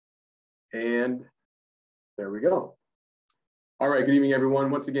And there we go. All right, good evening,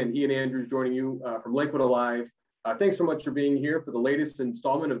 everyone. Once again, Ian Andrews joining you from Lakewood Alive. Thanks so much for being here for the latest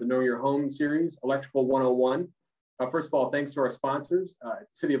installment of the Know Your Home series, Electrical 101. First of all, thanks to our sponsors,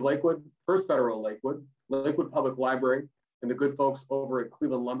 City of Lakewood, First Federal Lakewood, Lakewood Public Library, and the good folks over at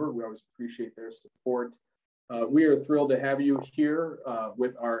Cleveland Lumber. We always appreciate their support. We are thrilled to have you here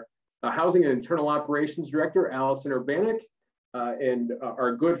with our Housing and Internal Operations Director, Allison Urbanek, and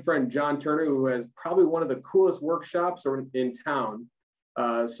our good friend, John Turner, who has probably one of the coolest workshops in town.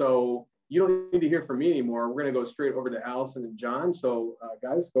 So you don't need to hear from me anymore. We're going to go straight over to Allison and John. So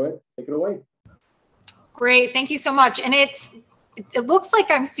guys, go ahead, take it away. Great, thank you so much. And it looks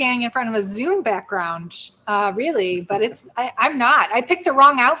like I'm standing in front of a Zoom background, really, but I'm not. I picked the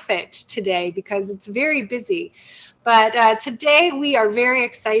wrong outfit today because it's very busy. But today we are very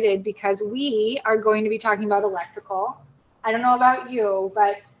excited because we are going to be talking about electrical. I don't know about you,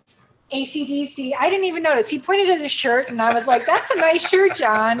 but AC/DC, I didn't even notice. He pointed at his shirt and I was like, that's a nice shirt,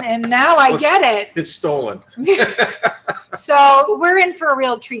 John. And now I get it. It's stolen. So we're in for a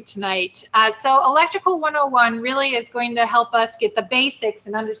real treat tonight. So Electrical 101 really is going to help us get the basics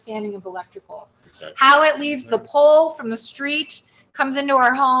and understanding of electrical. Exactly. How it leaves the pole from the street, comes into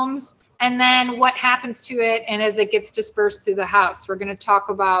our homes, and then what happens to it and as it gets dispersed through the house. We're going to talk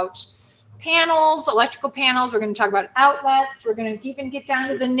about panels, electrical panels. We're going to talk about outlets. We're going to even get down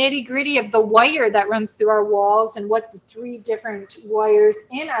to the nitty gritty of the wire that runs through our walls and what the 3 different wires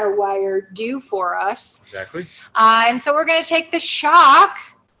in our wire do for us. Exactly. And so we're going to take the shock.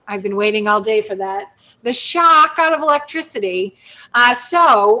 I've been waiting all day for that. The shock out of electricity.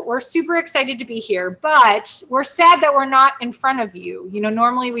 So we're super excited to be here, but we're sad that we're not in front of you. You know,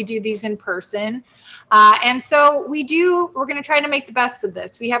 normally we do these in person. And so we're going to try to make the best of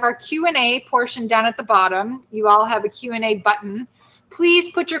this. We have our Q&A portion down at the bottom. You all have a Q&A button.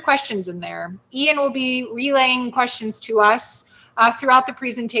 Please put your questions in there. Ian will be relaying questions to us throughout the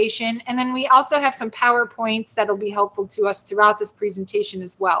presentation. And then we also have some PowerPoints that'll be helpful to us throughout this presentation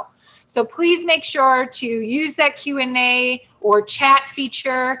as well. So please make sure to use that Q&A or chat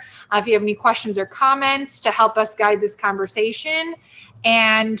feature if you have any questions or comments to help us guide this conversation.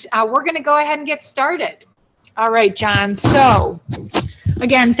 And we're going to go ahead and get started. All right, John. So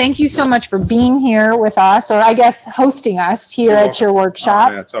again, thank you so much for being here with us, or I guess hosting us here at your workshop.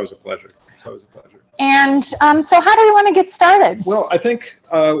 Oh, yeah, it's always a pleasure. It's always a pleasure. And so how do we want to get started? Well, I think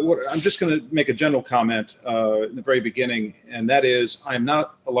I'm just going to make a general comment in the very beginning, and that is I'm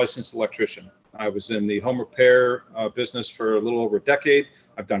not a licensed electrician. I was in the home repair business for a little over a decade.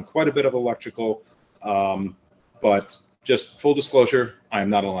 I've done quite a bit of electrical, but just full disclosure, I am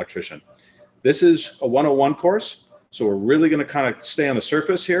not an electrician. This is a 101 course, so we're really going to kind of stay on the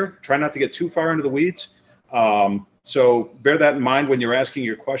surface here. Try not to get too far into the weeds. So bear that in mind when you're asking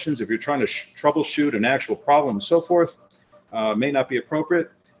your questions. If you're trying to troubleshoot an actual problem and so forth, may not be appropriate.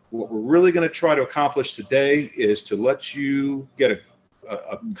 What we're really going to try to accomplish today is to let you get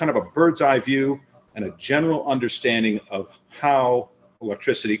a kind of a bird's eye view and a general understanding of how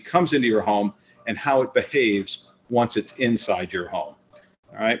electricity comes into your home and how it behaves once it's inside your home.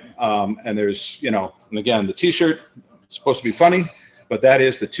 All right. And there's, and again, the t-shirt is supposed to be funny, but that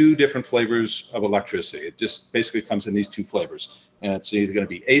is the 2 different flavors of electricity. It just basically comes in these 2 flavors. And it's either going to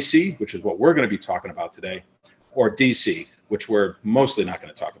be AC, which is what we're going to be talking about today, or DC, which we're mostly not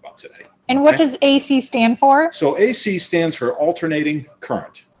going to talk about today. And what does AC stand for? So AC stands for alternating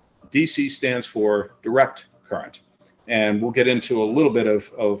current. DC stands for direct current. And we'll get into a little bit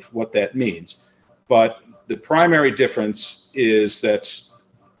of what that means. But the primary difference is that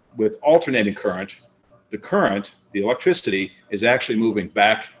with alternating current, the electricity is actually moving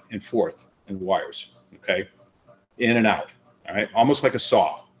back and forth in wires, okay, in and out, all right, almost like a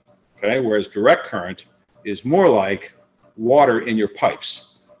saw, okay, whereas direct current is more like water in your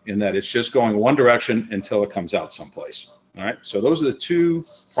pipes in that it's just going one direction until it comes out someplace, all right? So those are the 2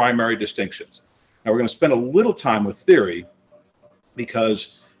 primary distinctions. Now we're going to spend a little time with theory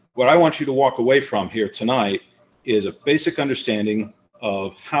because what I want you to walk away from here tonight is a basic understanding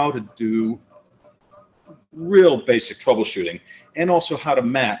of how to do real basic troubleshooting and also how to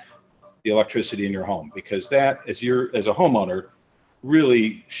map the electricity in your home, because that, as a homeowner,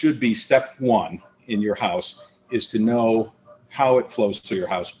 really should be step 1 in your house, is to know how it flows through your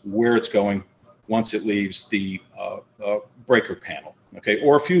house, where it's going once it leaves the breaker panel, okay,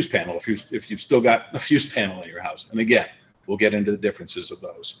 or a fuse panel if you've still got a fuse panel in your house. And again, we'll get into the differences of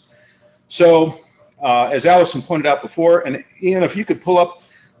those. So as Allison pointed out before, and Ian, if you could pull up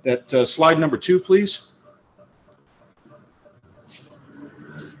that slide number 2, please.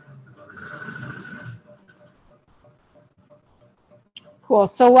 Cool.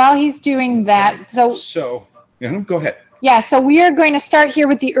 So while he's doing that, Go ahead. Yeah, so we are going to start here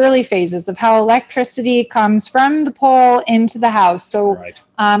with the early phases of how electricity comes from the pole into the house. So,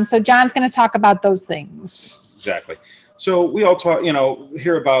 right. So John's going to talk about those things. Exactly. So we all talk,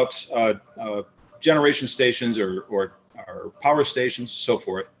 hear about generation stations or power stations, so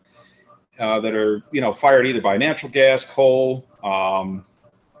forth, that are, fired either by natural gas, coal,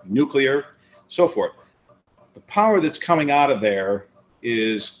 nuclear, so forth. The power that's coming out of there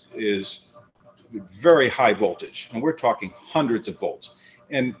is very high voltage, and we're talking hundreds of volts.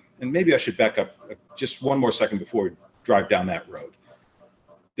 And maybe I should back up just one more second before we drive down that road.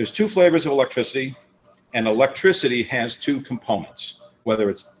 There's two flavors of electricity, and electricity has two components. Whether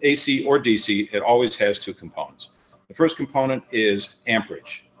it's AC or DC, it always has two components. The first component is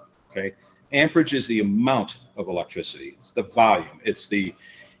amperage. Okay, amperage is the amount of electricity. It's the volume. It's the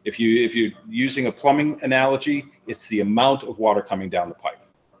if you're using a plumbing analogy, it's the amount of water coming down the pipe.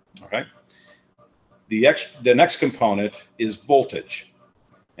 Okay. The next component is voltage,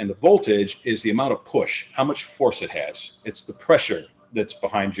 and the voltage is the amount of push, how much force it has. It's the pressure that's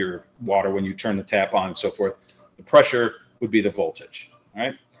behind your water when you turn the tap on and so forth. The pressure would be the voltage. All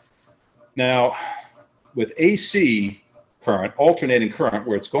right. Now, with AC current, alternating current,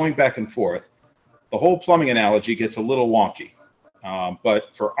 where it's going back and forth, the whole plumbing analogy gets a little wonky.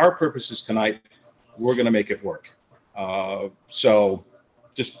 But for our purposes tonight, we're going to make it work. So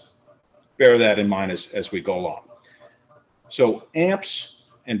just bear that in mind as we go along. So amps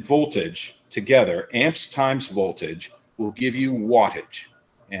and voltage together, amps times voltage, will give you wattage.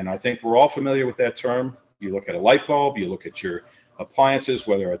 And I think we're all familiar with that term. You look at a light bulb, you look at your appliances,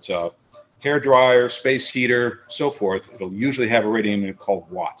 whether it's a hair dryer, space heater, so forth, it'll usually have a rating unit called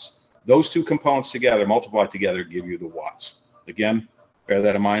watts. Those two components together, multiplied together, give you the watts. Again, bear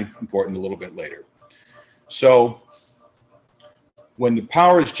that in mind, important a little bit later. So when the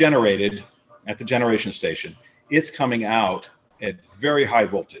power is generated at the generation station, it's coming out at very high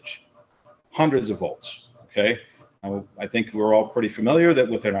voltage, hundreds of volts, okay? Now, I think we're all pretty familiar that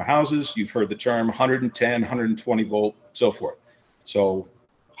within our houses, you've heard the term 110, 120 volt, so forth. So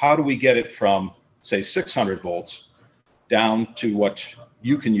how do we get it from, say, 600 volts down to what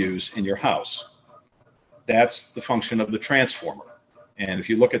you can use in your house? That's the function of the transformer. And if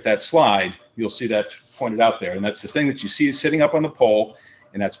you look at that slide, you'll see that pointed out there. And that's the thing that you see sitting up on the pole.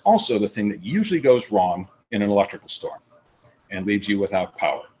 And that's also the thing that usually goes wrong in an electrical storm and leaves you without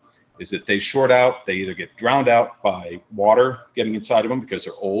power, is that they short out. They either get drowned out by water getting inside of them because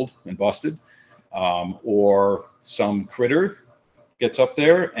they're old and busted, or some critter gets up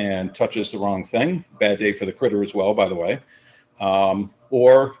there and touches the wrong thing. Bad day for the critter as well, by the way,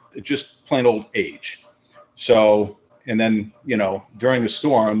 or just plain old age. So, and then, during the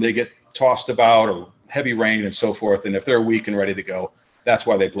storm, they get tossed about, or heavy rain and so forth. And if they're weak and ready to go, that's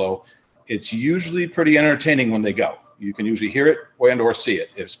why they blow. It's usually pretty entertaining when they go. You can usually hear it and or see it,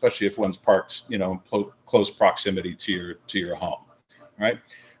 especially if one's parked, in close proximity to your home. All right.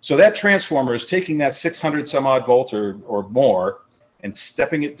 So that transformer is taking that 600 some odd volts or more and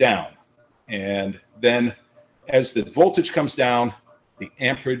stepping it down. And then as the voltage comes down, the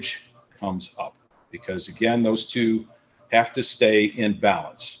amperage comes up, because again, those two have to stay in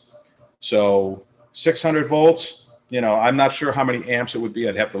balance. So 600 volts, I'm not sure how many amps it would be.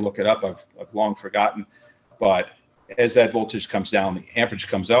 I'd have to look it up. I've long forgotten. But as that voltage comes down, the amperage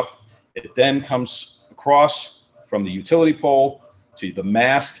comes up. It then comes across from the utility pole to the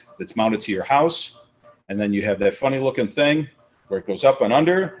mast that's mounted to your house. And then you have that funny looking thing where it goes up and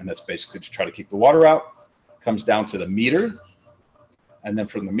under, and that's basically to try to keep the water out. Comes down to the meter. And then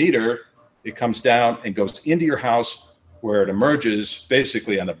from the meter, it comes down and goes into your house, where it emerges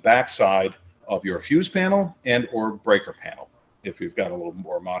basically on the backside of your fuse panel and or breaker panel, if you've got a little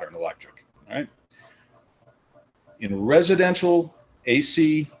more modern electric. All right. In residential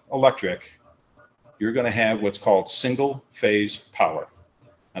AC electric, you're going to have what's called single phase power.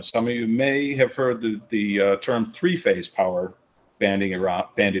 Now, some of you may have heard the term three-phase power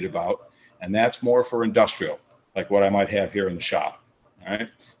bandied about, and that's more for industrial, like what I might have here in the shop. All right.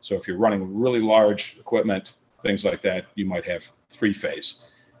 So if you're running really large equipment, things like that, you might have three-phase.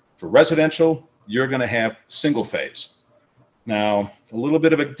 For residential, you're going to have single phase. Now, a little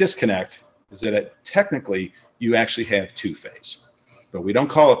bit of a disconnect is that technically you actually have two-phase, but we don't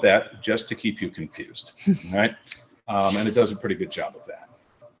call it that just to keep you confused. All right. And it does a pretty good job of that.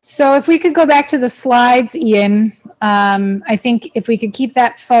 So if we could go back to the slides, Ian, I think if we could keep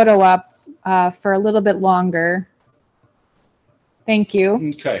that photo up for a little bit longer. Thank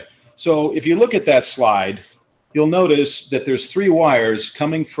you. Okay. So if you look at that slide, you'll notice that there's three wires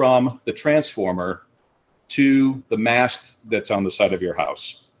coming from the transformer to the mast that's on the side of your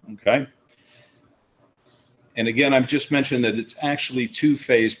house, okay? And again, I've just mentioned that it's actually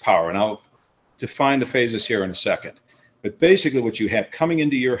two-phase power, and I'll define the phases here in a second. But basically what you have coming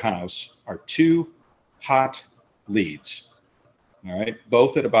into your house are two hot leads, all right,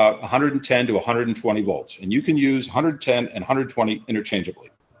 both at about 110 to 120 volts. And you can use 110 and 120 interchangeably,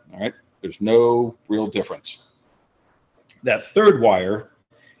 all right? There's no real difference. That third wire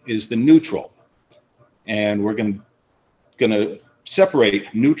is the neutral. And we're going to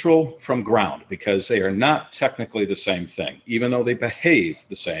separate neutral from ground because they are not technically the same thing. Even though they behave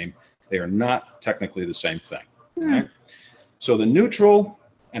the same, they are not technically the same thing. Right? So the neutral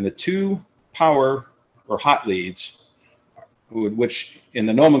and the two power or hot leads, which in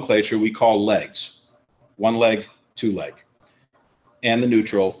the nomenclature we call legs, one leg, two leg, and the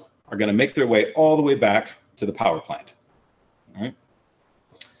neutral are going to make their way all the way back to the power plant. All right.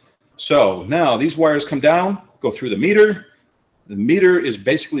 So now these wires come down, go through the meter. The meter is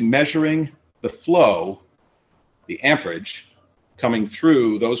basically measuring the flow, the amperage, coming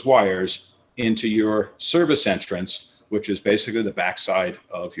through those wires into your service entrance, which is basically the backside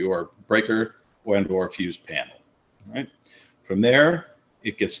of your breaker or fuse panel. All right. From there,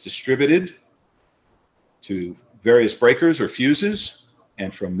 it gets distributed to various breakers or fuses,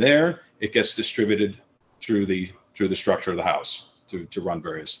 and from there, it gets distributed through the structure of the house to run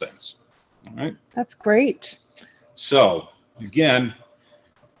various things. All right. That's great. So again,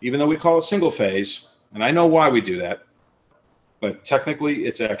 even though we call it single phase, and I know why we do that, but technically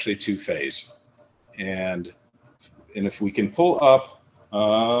it's actually two phase. And if we can pull up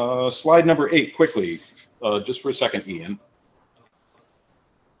slide number 8 quickly, just for a second, Ian.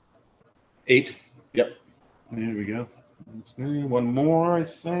 8. Yep. There we go. One more, I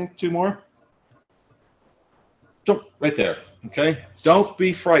think. 2 more. Right there. Okay. Don't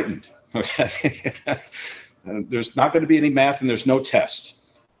be frightened. Okay. There's not going to be any math and there's no tests.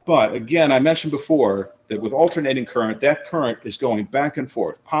 But again, I mentioned before that with alternating current, that current is going back and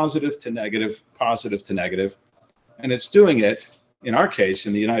forth, positive to negative, and it's doing it, in our case,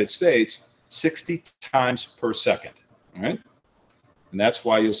 in the United States, 60 times per second. All right. And that's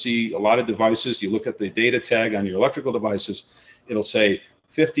why you'll see a lot of devices, you look at the data tag on your electrical devices, it'll say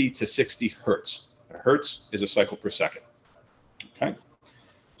 50 to 60 hertz. A hertz is a cycle per second. Okay.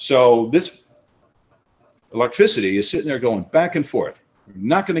 So this electricity is sitting there going back and forth. We're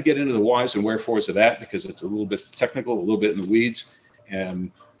not going to get into the whys and wherefores of that because it's a little bit technical, a little bit in the weeds,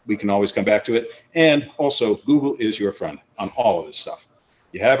 and we can always come back to it. And also, Google is your friend on all of this stuff.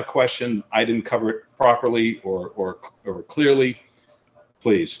 You have a question, I didn't cover it properly or clearly,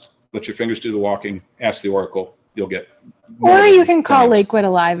 please let your fingers do the walking, ask the Oracle, you'll get. Or you can call Lakewood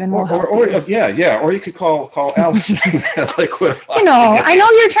Alive and we'll help you. Or you could call Alex at Lakewood Alive. You know, I know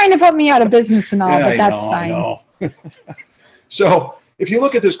you're trying to put me out of business and all, but that's fine. I know. So if you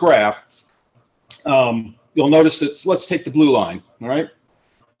look at this graph, you'll notice that, let's take the blue line, all right?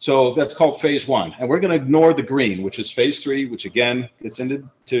 So that's called phase 1. And we're going to ignore the green, which is phase 3, which again, gets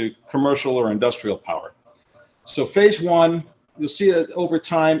into commercial or industrial power. So phase 1, you'll see that over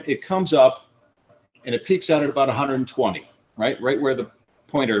time, it comes up and it peaks out at about 120, right? Right where the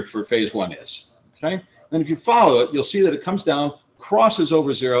pointer for phase 1 is, okay? And if you follow it, you'll see that it comes down, crosses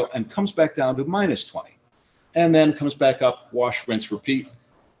over 0, and comes back down to -20. And then comes back up, wash, rinse, repeat.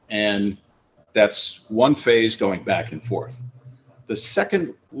 And that's one phase going back and forth. The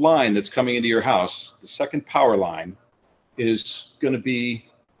second line that's coming into your house, the second power line, is going to be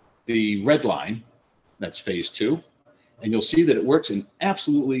the red line. That's phase 2. And you'll see that it works in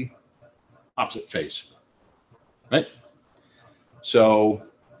absolutely opposite phase, right? So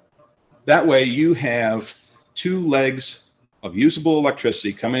that way you have 2 legs of usable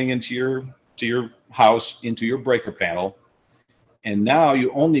electricity coming into your house, into your breaker panel. And now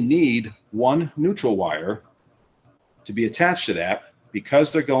you only need 1 neutral wire to be attached to that.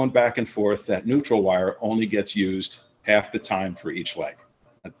 Because they're going back and forth, that neutral wire only gets used half the time for each leg.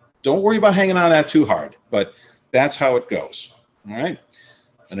 Don't worry about hanging on that too hard, but that's how it goes. All right.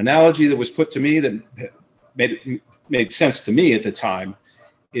 An analogy that was put to me that made sense to me at the time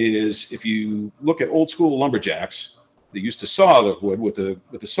is if you look at old school lumberjacks that used to saw the wood with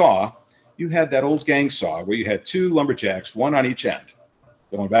the saw, you had that old gang saw where you had 2 lumberjacks, 1 on each end,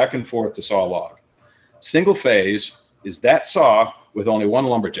 going back and forth to saw a log. Single phase is that saw with only 1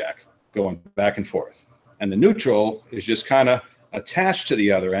 lumberjack going back and forth. And the neutral is just kind of attached to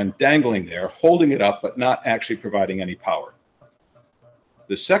the other end, dangling there, holding it up, but not actually providing any power.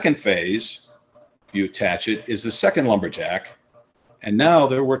 The second phase, you attach it, is the second lumberjack, and now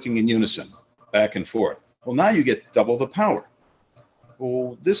they're working in unison, back and forth. Well, now you get double the power.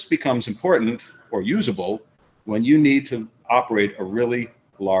 Well, this becomes important or usable when you need to operate a really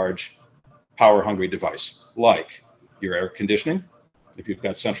large power-hungry device, like your air conditioning, if you've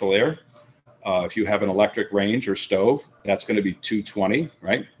got central air. If you have an electric range or stove, that's going to be 220,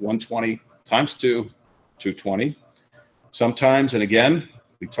 right? 120 times 2, 220. Sometimes, and again,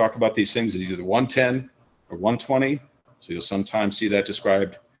 we talk about these things as either 110 or 120. So you'll sometimes see that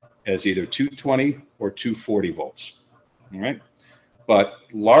described as either 220 or 240 volts. All right. But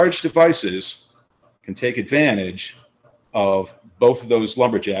large devices can take advantage of both of those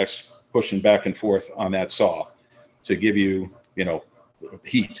lumberjacks pushing back and forth on that saw to give you,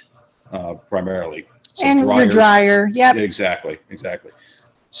 heat primarily. So and the dryer. Yep. Exactly.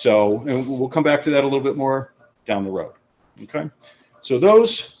 So, and we'll come back to that a little bit more down the road. Okay. So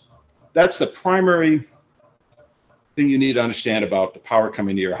that's the primary thing you need to understand about the power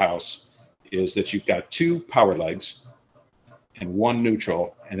coming to your house, is that you've got 2 power legs and 1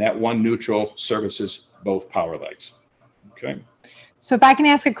 neutral, and that 1 neutral services both power legs. Okay. So if I can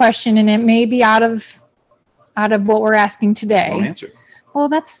ask a question, and it may be out of what we're asking today. Don't answer. Well,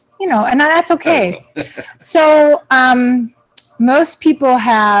 that's, and that's okay. So most people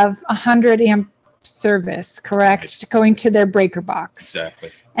have 100 amp service, correct? Right. Going to their breaker box.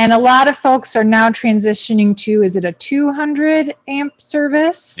 Exactly. And a lot of folks are now transitioning to, is it a 200 amp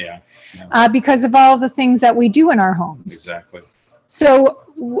service? Yeah. Because of all the things that we do in our homes. Exactly. So,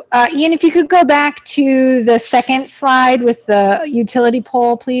 Ian, if you could go back to the second slide with the utility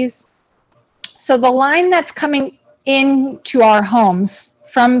pole, please. So the line that's coming into our homes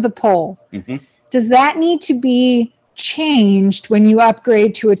from the pole, does that need to be changed when you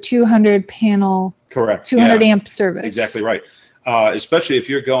upgrade to a 200 panel, correct, 200 amp service? Exactly right. Especially if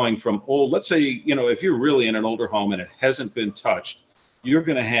you're going from old, let's say, if you're really in an older home and it hasn't been touched, you're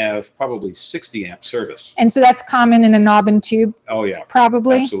going to have probably 60 amp service. And so that's common in a knob and tube? Oh, yeah.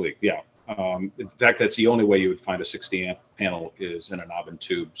 Probably? Absolutely, yeah. In fact, that's the only way you would find a 60 amp panel is in a knob and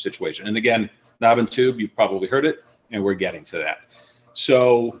tube situation. And again, knob and tube, you've probably heard it, and we're getting to that.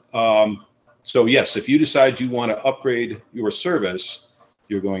 So, so yes, if you decide you want to upgrade your service,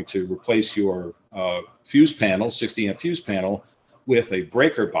 you're going to replace your fuse panel, 60 amp fuse panel, with a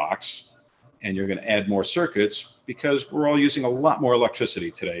breaker box, and you're going to add more circuits because we're all using a lot more electricity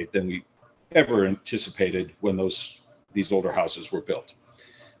today than we ever anticipated when these older houses were built.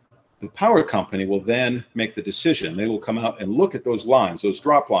 The power company will then make the decision. They will come out and look at those lines, those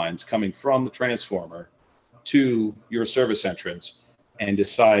drop lines coming from the transformer to your service entrance, and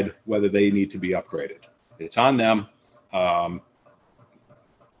decide whether they need to be upgraded. It's on them. I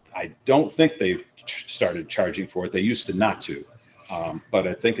don't think they've started charging for it. They used to not to. But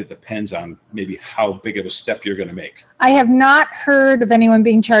I think it depends on maybe how big of a step you're going to make. I have not heard of anyone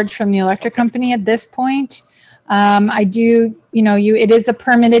being charged from the electric company at this point. I do, it is a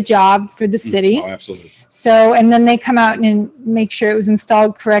permitted job for the city. Oh, absolutely. So, and then they come out and make sure it was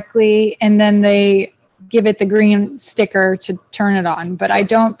installed correctly, and then they give it the green sticker to turn it on. But I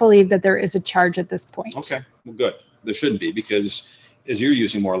don't believe that there is a charge at this point. Okay, well, good. There shouldn't be, because as you're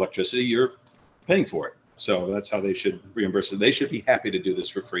using more electricity, you're paying for it. So that's how they should reimburse it. They should be happy to do this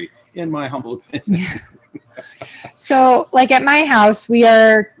for free, in my humble opinion. So, like at my house, we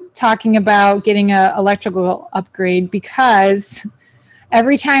are talking about getting an electrical upgrade because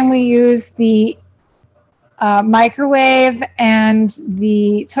every time we use the microwave and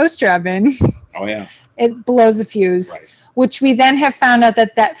the toaster oven, oh yeah, it blows a fuse, right. Which we then have found out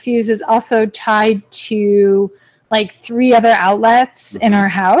that fuse is also tied to like 3 other outlets in our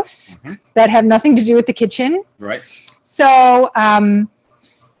house that have nothing to do with the kitchen. Right. So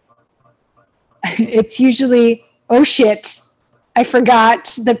it's usually, oh shit, I forgot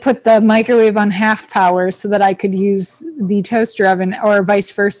to put the microwave on half power so that I could use the toaster oven, or vice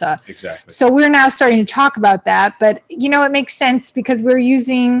versa. Exactly. So we're now starting to talk about that, but it makes sense because we're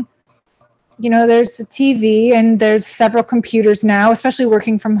using, there's a TV and there's several computers now, especially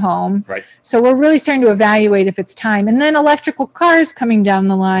working from home. Right. So we're really starting to evaluate if it's time. And then electrical cars coming down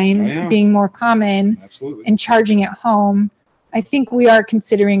the line, being more common. Absolutely. And charging at home. I think we are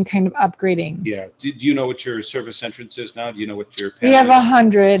considering kind of upgrading. Yeah. Do you know what your service entrance is now? Do you know what your panel is? We have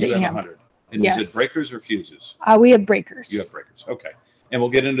 100 You have amp. 100. And yes. Is it breakers or fuses? We have breakers. You have breakers. Okay. And we'll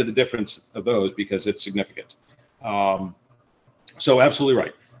get into the difference of those because it's significant. So absolutely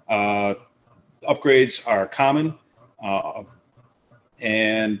right. Upgrades are common,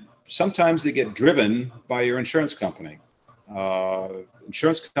 and sometimes they get driven by your insurance company.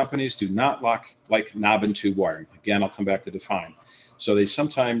 Insurance companies do not like knob and tube wiring. Again, I'll come back to define. So they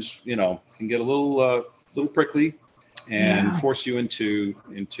sometimes, can get a little prickly and force you into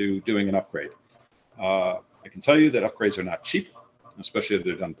doing an upgrade. I can tell you that upgrades are not cheap, especially if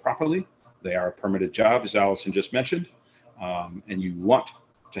they're done properly. They are a permitted job, as Allison just mentioned, and you want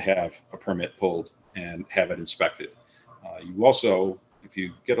to have a permit pulled and have it inspected. You also, if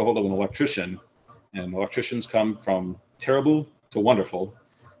you get a hold of an electrician, and electricians come from terrible to wonderful,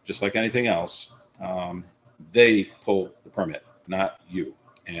 just like anything else, they pull the permit, not you.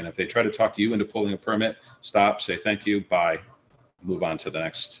 And if they try to talk you into pulling a permit, stop, say thank you, bye, move on to the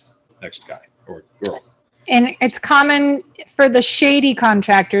next guy or girl. And it's common for the shady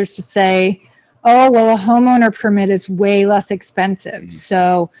contractors to say, oh, well, a homeowner permit is way less expensive. Mm-hmm.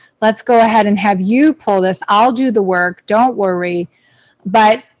 So let's go ahead and have you pull this. I'll do the work. Don't worry.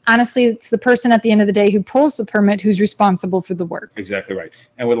 But honestly, it's the person at the end of the day who pulls the permit who's responsible for the work. Exactly right.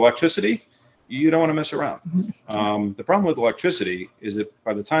 And with electricity, you don't want to mess around. Mm-hmm. The problem with electricity is that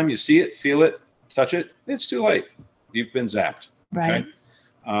by the time you see it, feel it, touch it, it's too late. You've been zapped. Right.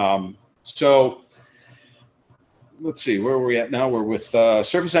 Okay? So let's see, where are we at now? We're with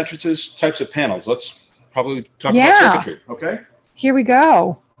surface entrances, types of panels. Let's probably talk about circuitry. Okay. Here we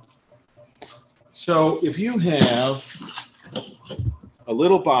go. So if you have a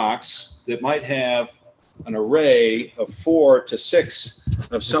little box that might have an array of 4 to 6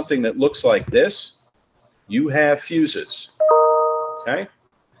 of something that looks like this, you have fuses. Okay.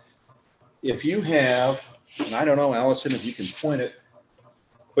 If you have, and I don't know, Allison, if you can point it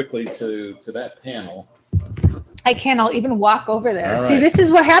quickly to that panel. I can. I'll even walk over there. All right. See, this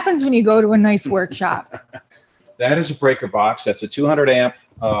is what happens when you go to a nice workshop. That is a breaker box. That's a 200 amp.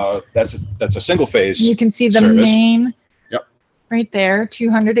 That's a single phase. You can see the service. main. Yep. Right there,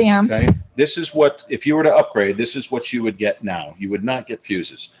 200 amp. Okay. This is what, if you were to upgrade, this is what you would get now. You would not get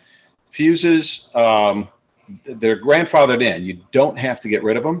fuses. Fuses, they're grandfathered in. You don't have to get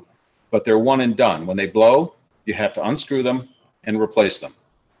rid of them, but they're one and done. When they blow, you have to unscrew them and replace them.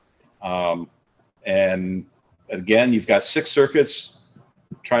 And again, you've got 6 circuits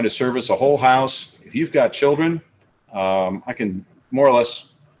trying to service a whole house. If you've got children, I can more or less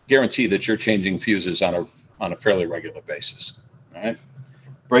guarantee that you're changing fuses on a fairly regular basis. All right.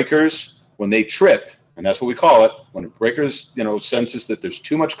 Breakers, when they trip, and that's what we call it, when breakers, senses that there's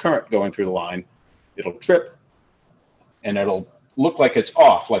too much current going through the line, it'll trip and it'll look like it's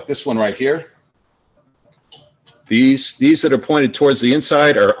off, like this one right here. These that are pointed towards the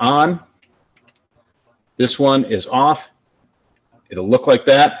inside are on. This one is off. It'll look like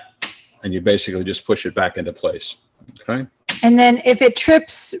that, and you basically just push it back into place. Okay. And then if it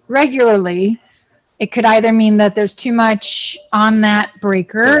trips regularly, it could either mean that there's too much on that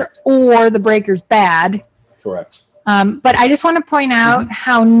breaker, correct, or the breaker's bad. Correct. But I just want to point out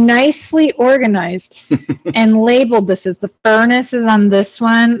how nicely organized and labeled this is. The furnace is on this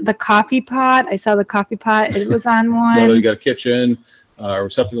one. The coffee pot, I saw the coffee pot. It was on one. Well, you got a kitchen,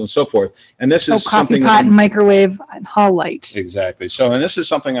 receptacle, and so forth. And this is coffee something pot and microwave and hall light. Exactly. So, and this is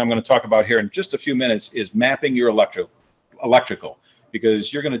something I'm going to talk about here in just a few minutes, is mapping your electrical,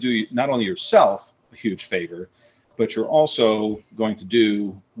 because you're going to do not only yourself a huge favor, but you're also going to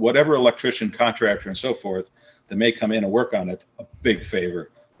do whatever electrician, contractor, and so forth that may come in and work on it a big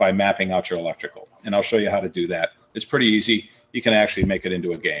favor by mapping out your electrical. And I'll show you how to do that. It's pretty easy. You can actually make it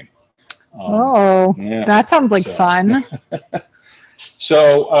into a game. Yeah. That sounds like fun.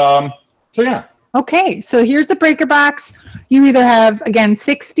 So yeah. Okay, so here's the breaker box. You either have, again,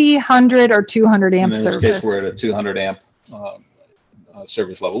 60, 100, or 200 amp service. In this case, we're at a 200 amp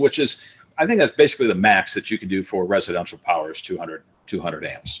service level, which is, I think that's basically the max that you can do for residential power is 200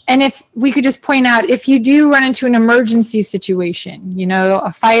 amps. And if we could just point out, if you do run into an emergency situation,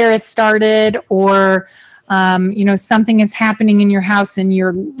 a fire has started, or something is happening in your house and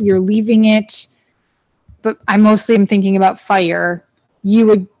you're leaving it, but I mostly am thinking about fire, you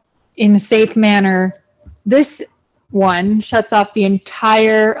would, in a safe manner, this one shuts off the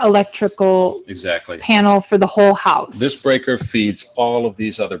entire electrical panel for the whole house. This breaker feeds all of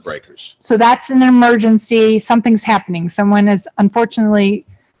these other breakers. So that's an emergency. Something's happening. Someone is unfortunately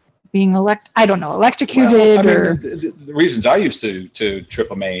being electrocuted. Well, the reasons I used to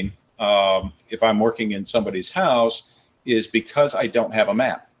trip a main, if I'm working in somebody's house, is because I don't have a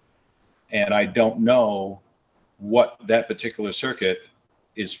map and I don't know what that particular circuit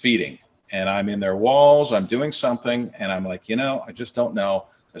is feeding. And I'm in their walls, I'm doing something, and I'm like, I just don't know.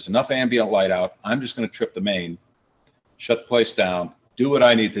 There's enough ambient light out. I'm just going to trip the main, shut the place down, do what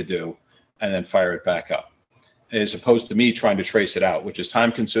I need to do, and then fire it back up. As opposed to me trying to trace it out, which is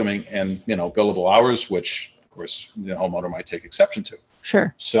time consuming and, billable hours, which, of course, the homeowner might take exception to.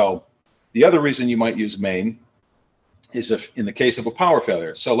 Sure. So the other reason you might use main is if in the case of a power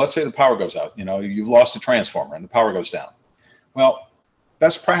failure. So let's say the power goes out, you've lost a transformer and the power goes down. Well,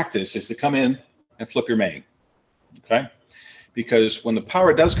 best practice is to come in and flip your main. Okay. because when the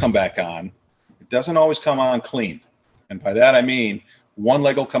power does come back on, it doesn't always come on clean. And by that, I mean, one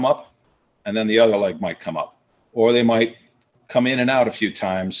leg will come up and then the other leg might come up, or they might come in and out a few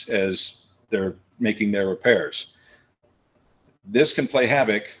times as they're making their repairs. This can play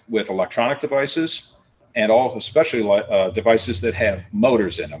havoc with electronic devices and all, especially devices that have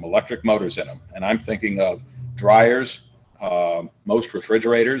motors in them, electric motors in them. And I'm thinking of dryers, most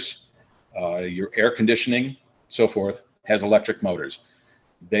refrigerators, your air conditioning, so forth, has electric motors.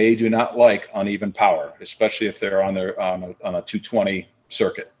 They do not like uneven power, especially if they're on a 220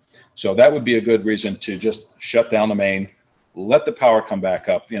 circuit. So that would be a good reason to just shut down the main, let the power come back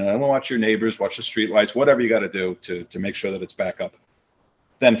up. You know, watch your neighbors, watch the street lights, whatever you got to do to make sure that it's back up.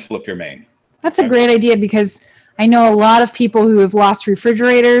 Then flip your main. That's a great idea, because I know a lot of people who have lost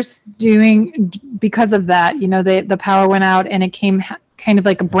refrigerators because of that. You know, the power went out and it came kind of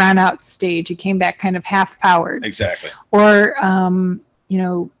like a brownout stage. It came back kind of half powered. Exactly. Or, you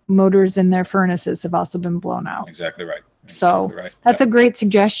know, motors in their furnaces have also been blown out. Exactly right. So right. That's a great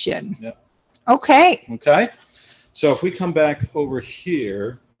suggestion. Yep. Okay. Okay. So if we come back over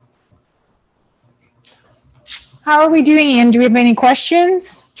here. How are we doing, Ian? Do we have any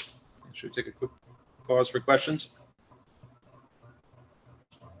questions? Should we take a quick pause for questions?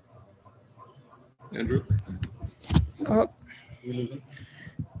 Andrew? Oh. I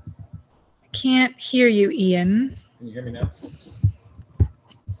can't hear you, Ian. Can you hear me now?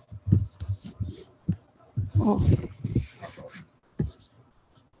 Oh.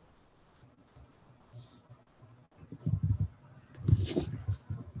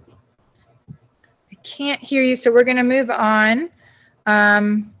 I can't hear you, so we're going to move on.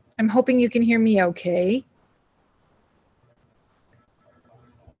 I'm hoping you can hear me okay.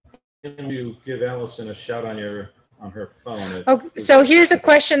 Can you give Allison a shout on her phone? Okay, so here's a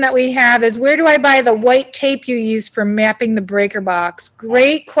question that we have is, where do I buy the white tape you use for mapping the breaker box?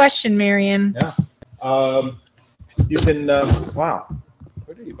 Great question, Marion. Yeah. You can, wow.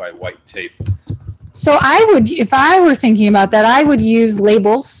 Where do you buy white tape? So I would, if I were thinking about that, I would use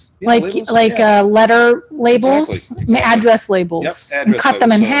labels, Yeah, labels, letter labels, Exactly. Address labels, Yep, and cut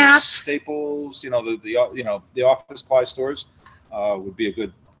them in half. Staples, you know, the office supply stores would be a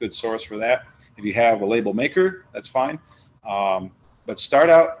good source for that. If you have a label maker, that's fine. But start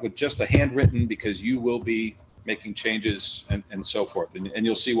out with just a handwritten, because you will be making changes and so forth. And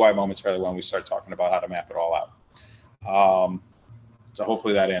you'll see why momentarily when we start talking about how to map it all out. So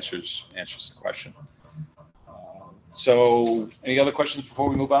hopefully that answers the question. So any other questions before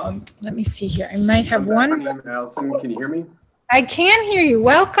we move on? Let me see here. I might have one. Allison, can you hear me? I can hear you.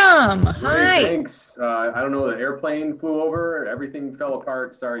 Welcome. Great, Hi. thanks. I don't know, the airplane flew over, everything fell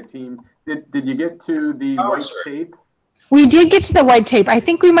apart. Sorry, team. Did you get to the white tape? We did get to the white tape. I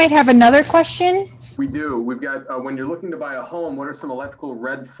think we might have another question. We do. We've got, when you're looking to buy a home, what are some electrical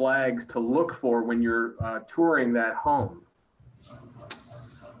red flags to look for when you're touring that home?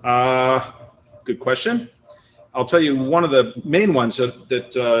 Good question. I'll tell you one of the main ones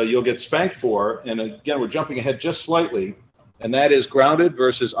that you'll get spanked for, and again, we're jumping ahead just slightly, and that is grounded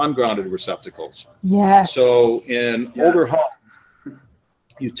versus ungrounded receptacles. Yes. So in older homes,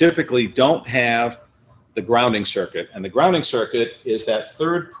 you typically don't have the grounding circuit, and the grounding circuit is that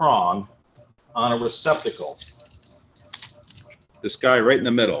third prong on a receptacle. This guy right in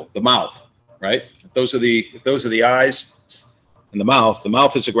the middle, the mouth, right? If those are the eyes and the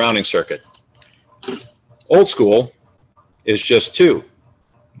mouth is a grounding circuit. Old school is just two,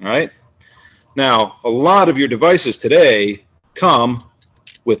 all right? Now, a lot of your devices today come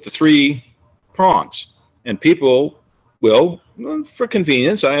with the three prongs, and people will, for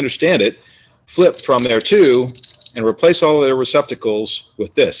convenience, I understand it, flip from their two and replace all of their receptacles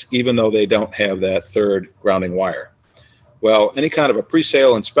with this, even though they don't have that third grounding wire. Well, any kind of a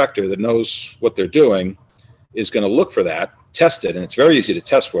pre-sale inspector that knows what they're doing is going to look for that, test it, and it's very easy to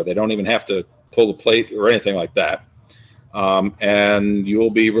test for. They don't even have to pull the plate or anything like that. And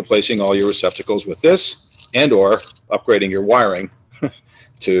you'll be replacing all your receptacles with this, and or upgrading your wiring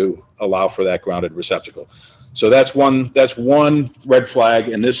to allow for that grounded receptacle. So that's one red flag,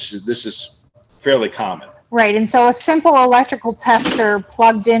 and this is fairly common. Right, and so a simple electrical tester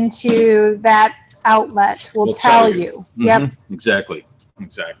plugged into that outlet will tell you. Mm-hmm. Yep. Exactly.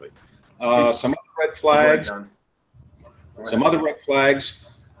 Some other red flags. Some other red flags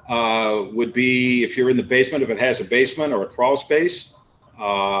would be if you're in the basement, if it has a basement or a crawl space,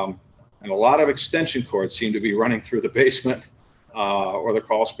 and a lot of extension cords seem to be running through the basement or the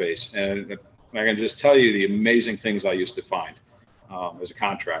crawl space. And I can just tell you the amazing things I used to find as a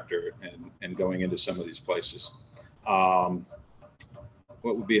contractor and going into some of these places. What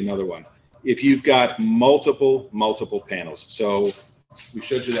would be another one? if you've got multiple panels. So we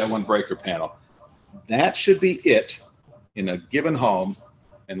showed you that one breaker panel. That should be it in a given home,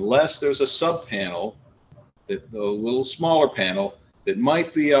 unless there's a sub panel, a little smaller panel that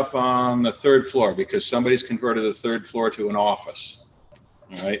might be up on the 3rd floor because somebody's converted the 3rd floor to an office.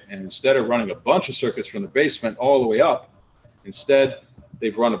 All right. And instead of running a bunch of circuits from the basement all the way up, instead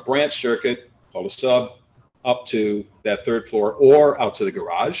they've run a branch circuit called a sub up to that 3rd floor or out to the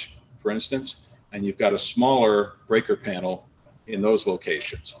garage, for instance, and you've got a smaller breaker panel in those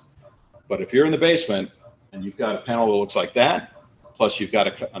locations. But if you're in the basement and you've got a panel that looks like that, plus you've got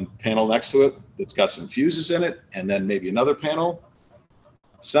a panel next to it that's got some fuses in it, and then maybe another panel,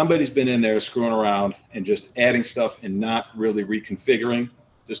 somebody's been in there screwing around and just adding stuff and not really reconfiguring,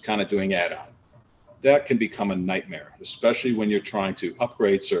 just kind of doing add-on. That can become a nightmare, especially when you're trying to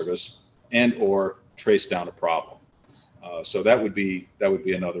upgrade service and or trace down a problem. So that would be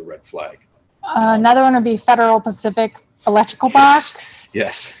another red flag. Another one would be Federal Pacific electrical box.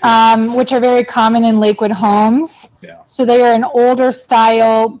 Yes. Which are very common in Lakewood homes. Yeah. So they are an older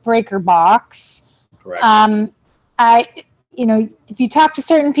style breaker box. Correct. If you talk to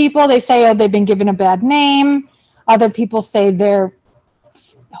certain people, they say, oh, they've been given a bad name. Other people say they're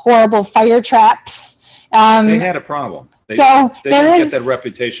horrible fire traps. They had a problem. They didn't get that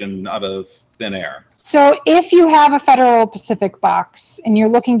reputation out of thin air. So if you have a Federal Pacific box and you're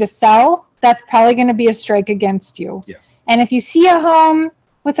looking to sell, that's probably going to be a strike against you. Yeah. And if you see a home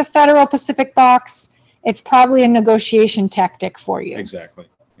with a Federal Pacific box, it's probably a negotiation tactic for you. Exactly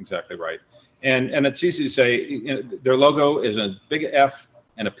right. And it's easy to say, their logo is a big F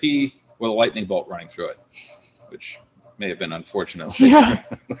and a P with a lightning bolt running through it, which may have been unfortunate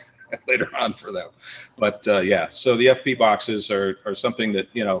later on for them. But yeah, so the FP boxes are something that,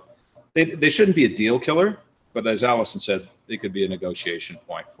 they shouldn't be a deal killer, but as Allison said, they could be a negotiation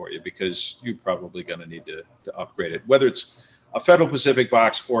point for you because you're probably going to need to upgrade it, whether it's a Federal Pacific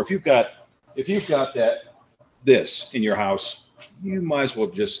box or if you've got this in your house, you might as well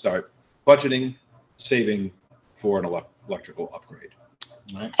just start budgeting, saving for an electrical upgrade.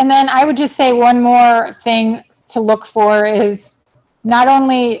 Right? And then I would just say one more thing to look for is not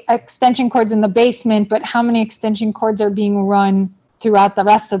only extension cords in the basement, but how many extension cords are being run throughout the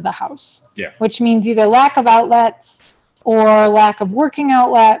rest of the house. Yeah. Which means either lack of outlets or lack of working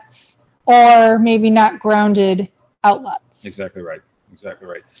outlets or maybe not grounded outlets. Exactly right.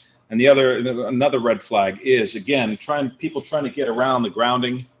 And another red flag is, again, people trying to get around the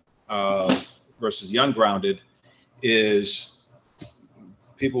grounding versus the ungrounded is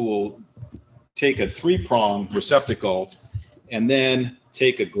people will take a 3-prong receptacle and then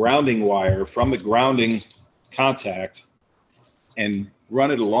take a grounding wire from the grounding contact and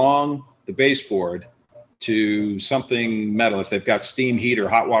run it along the baseboard to something metal if they've got steam heat or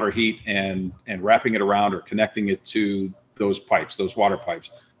hot water heat and wrapping it around or connecting it to those water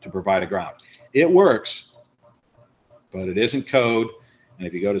pipes to provide a ground. It works, but it isn't code. And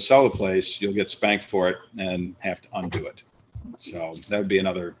if you go to sell the place, you'll get spanked for it and have to undo it. So that would be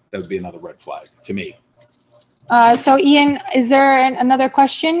another red flag to me. So Ian, is there another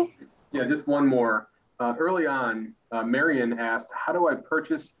question? Yeah, just one more. Early on, Marion asked, how do I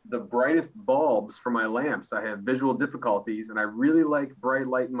purchase the brightest bulbs for my lamps? I have visual difficulties and I really like bright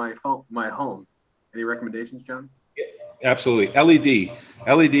light in my home. Any recommendations, John? Absolutely.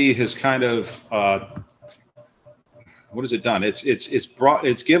 LED has kind of, what has it done?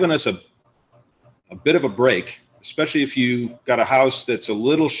 It's given us a bit of a break, especially if you've got a house that's a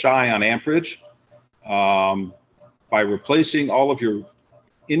little shy on amperage, by replacing all of your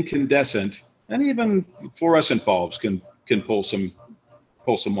incandescent and even fluorescent bulbs can pull some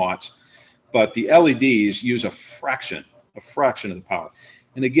watts, but the LEDs use a fraction of the power.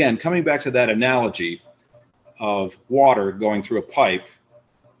 And again, coming back to that analogy of water going through a pipe,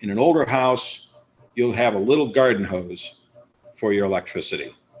 in an older house, you'll have a little garden hose for your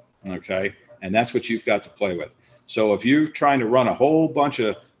electricity, okay? And that's what you've got to play with. So if you're trying to run a whole bunch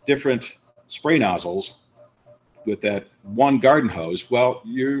of different spray nozzles with that one garden hose, well,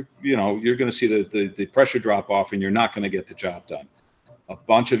 you're going to see the pressure drop off and you're not going to get the job done. A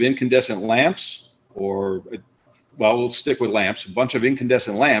bunch of incandescent lamps, we'll stick with lamps. A bunch of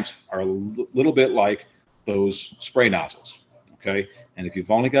incandescent lamps are a little bit like those spray nozzles, okay? And if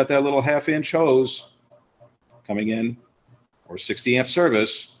you've only got that little 1/2-inch hose coming in or 60 amp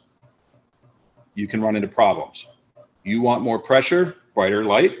service, you can run into problems. You want more pressure, brighter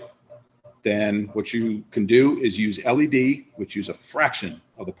light, then what you can do is use LED, which use a fraction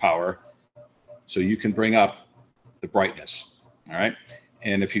of the power, so you can bring up the brightness, all right?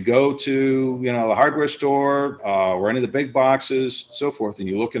 And if you go to, you know, the hardware store or any of the big boxes, so forth, and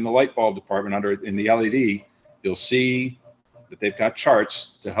you look in the light bulb department in the LED, you'll see that they've got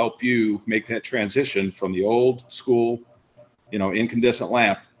charts to help you make that transition from the old school, you know, incandescent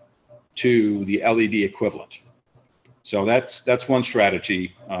lamp to the LED equivalent. So that's one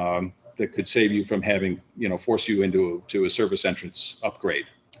strategy that could save you from having, you know, force you into a service entrance upgrade.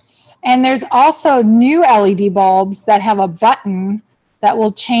 And there's also new LED bulbs that have a button that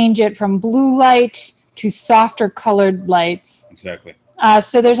will change it from blue light to softer colored lights. Exactly.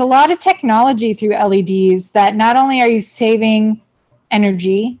 So there's a lot of technology through LEDs that not only are you saving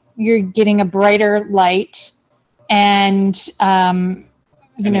energy, you're getting a brighter light, and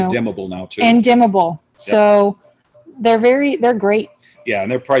dimmable now too. And dimmable. Yep. So they're great. Yeah,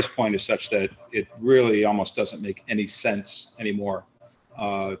 and their price point is such that it really almost doesn't make any sense anymore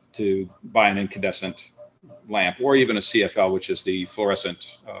to buy an incandescent lamp or even a CFL, which is the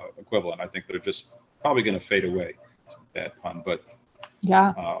fluorescent equivalent. I think they're just probably going to fade away. Bad pun, but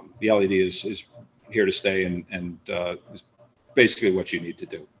yeah, the LED is here to stay and is basically what you need to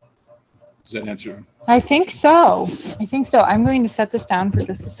do. Does that answer? I think so. I'm going to set this down for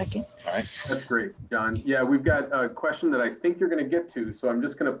just a second. All right. That's great, John. Yeah, we've got a question that I think you're going to get to, so I'm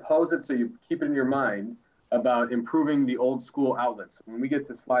just going to pose it so you keep it in your mind about improving the old school outlets. When we get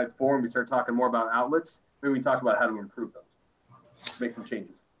to slide 4 and we start talking more about outlets, maybe we talk about how to improve those. Make some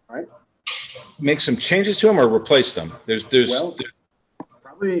changes. All right. Make some changes to them or replace them.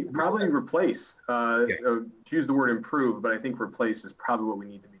 Probably replace. Okay. To use the word improve, but I think replace is probably what we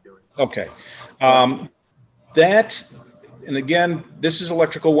need to be doing. Okay. And again, this is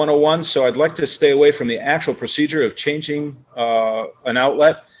Electrical 101, so I'd like to stay away from the actual procedure of changing an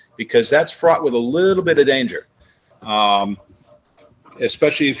outlet, because that's fraught with a little bit of danger,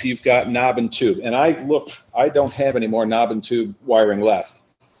 especially if you've got knob and tube. And I don't have any more knob and tube wiring left.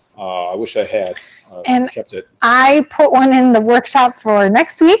 I wish I had. And kept it. I put one in the workshop for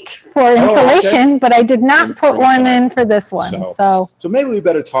next week for installation, okay. But I did not put one in for this one. So maybe we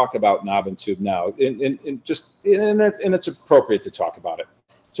better talk about knob and tube now, and it's appropriate to talk about it.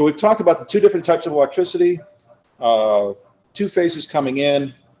 So we've talked about the two different types of electricity, two phases coming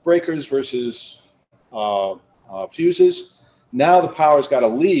in, breakers versus fuses. Now the power's got to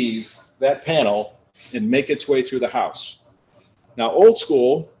leave that panel and make its way through the house. Now, old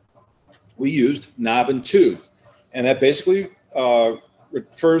school, we used knob and tube, and that basically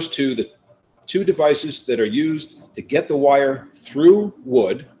refers to the two devices that are used to get the wire through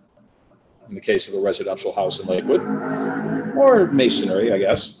wood, in the case of a residential house in Lakewood, or masonry, I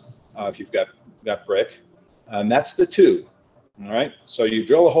guess, if you've got brick, and that's the tube. All right, so you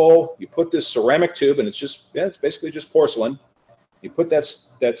drill a hole, you put this ceramic tube, and it's basically just porcelain. You put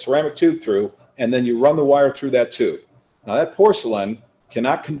that ceramic tube through, and then you run the wire through that tube. Now that porcelain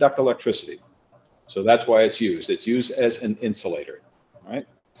cannot conduct electricity, so that's why it's used. It's used as an insulator. All right,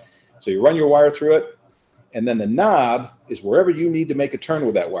 so you run your wire through it, and then the knob is wherever you need to make a turn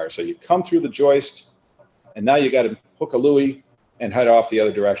with that wire. So you come through the joist, and now you got to hook a Louis and head off the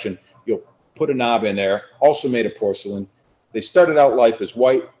other direction. You'll put a knob in there, also made of porcelain. They started out life as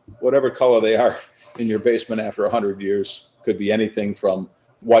white. Whatever color they are in your basement after 100 years, could be anything from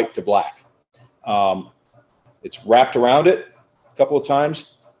white to black. It's wrapped around it a couple of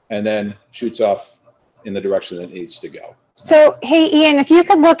times and then shoots off in the direction that it needs to go. So, hey, Ian, if you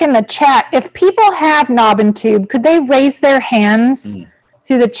could look in the chat, if people have knob and tube, could they raise their hands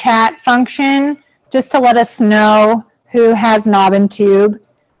through the chat function just to let us know who has knob and tube?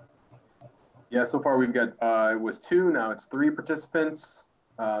 Yeah, so far we've got, it was 2, now it's 3 participants.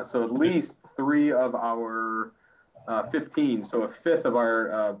 So at least 3 of our 15, so a fifth of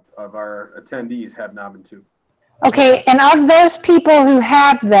our attendees have knob and tube. Okay, and of those people who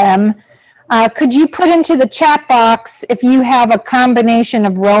have them, could you put into the chat box if you have a combination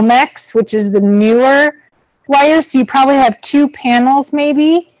of Romex, which is the newer wire, so you probably have 2 panels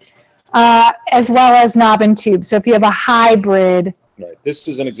maybe, as well as knob and tube. So if you have a hybrid. Right. This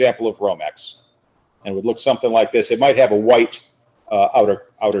is an example of Romex, and it would look something like this. It might have a white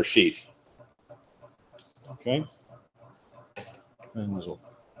outer sheath. Okay. And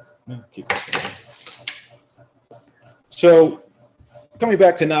keep this. So coming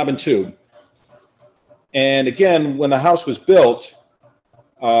back to knob and tube, and again, when the house was built,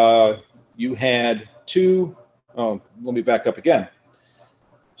 you had 2. Oh, let me back up again.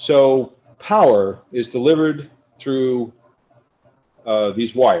 So power is delivered through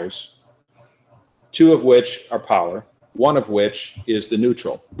these wires, 2 of which are power, 1 of which is the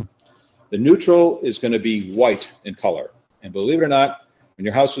neutral. The neutral is going to be white in color. And believe it or not, when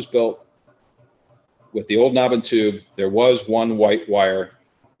your house was built, with the old knob and tube, there was one white wire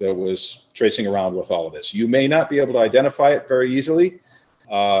that was tracing around with all of this. You may not be able to identify it very easily.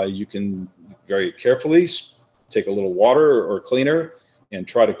 You can very carefully take a little water or cleaner and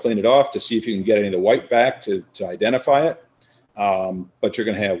try to clean it off to see if you can get any of the white back to identify it. But you're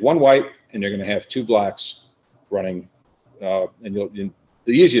going to have one white and you're going to have two blacks running. The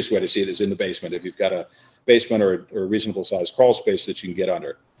easiest way to see it is in the basement if you've got a basement or a reasonable sized crawl space that you can get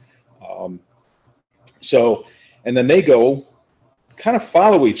under. And then they go kind of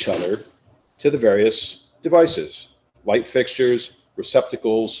follow each other to the various devices, light fixtures,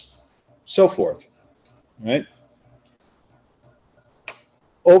 receptacles, so forth, right?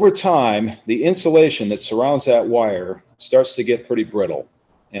 Over time, the insulation that surrounds that wire starts to get pretty brittle,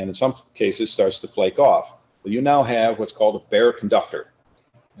 and in some cases starts to flake off. Well, you now have what's called a bare conductor,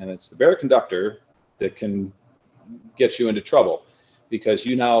 and it's the bare conductor that can get you into trouble because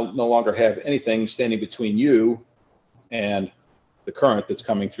you now no longer have anything standing between you and the current that's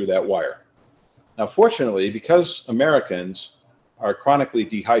coming through that wire. Now, fortunately, because Americans are chronically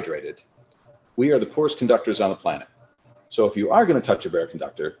dehydrated, we are the poorest conductors on the planet. So if you are going to touch a bare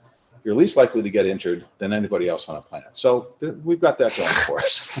conductor, you're least likely to get injured than anybody else on the planet. So we've got that going for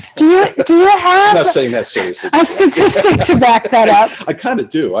us. Do you have I'm not saying that seriously. A statistic to back that up? I kind of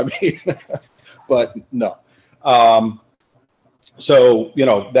do. I mean, but no. So, you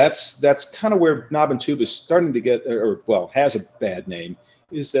know, that's kind of where knob and tube is starting to get, or well, has a bad name,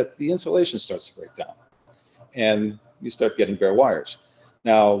 is that the insulation starts to break down and you start getting bare wires.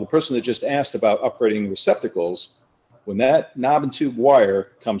 Now, the person that just asked about upgrading receptacles, when that knob and tube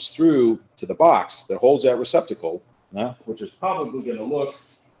wire comes through to the box that holds that receptacle, which is probably going to look,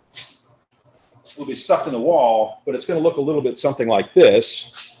 will be stuck in the wall, but it's going to look a little bit something like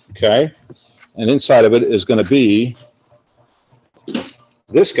this, okay? And inside of it is going to be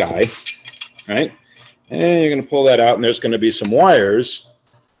this guy, right? And you're going to pull that out, and there's going to be some wires.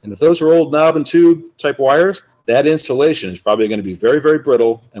 And if those are old knob and tube type wires, that insulation is probably going to be very, very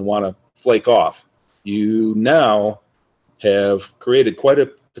brittle and want to flake off. You now have created quite a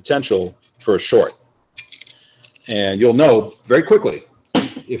potential for a short. And you'll know very quickly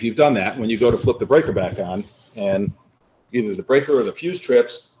if you've done that when you go to flip the breaker back on and either the breaker or the fuse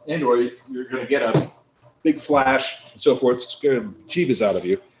trips, and or you're going to get a big flash and so forth, scare the jeebus out of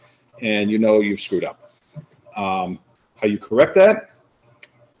you, and you know you've screwed up. How you correct that?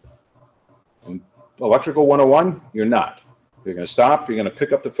 Electrical 101, you're not. You're going to stop, you're going to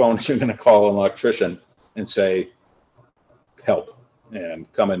pick up the phone, you're going to call an electrician and say, help,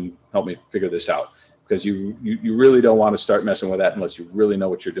 and come and help me figure this out. Because you really don't want to start messing with that unless you really know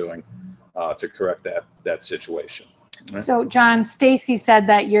what you're doing to correct that situation. Right? So, John, Stacy said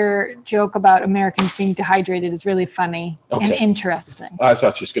that your joke about Americans being dehydrated is really funny and interesting. I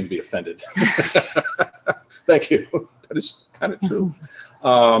thought she was going to be offended. Thank you. That is kind of true.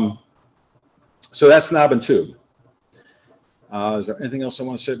 So that's knob and tube. Is there anything else I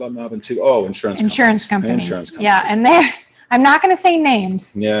want to say about knob and tube? Oh, insurance companies. Yeah, and I'm not going to say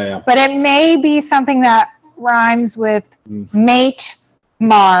names. Yeah. But it may be something that rhymes with mate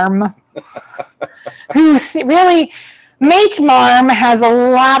marm. Who really, mate marm has a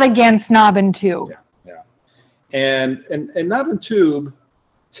lot against knob and tube. Yeah. And knob and tube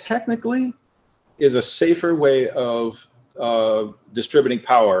technically is a safer way of distributing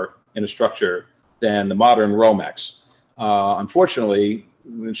power in a structure than the modern Romex. Unfortunately,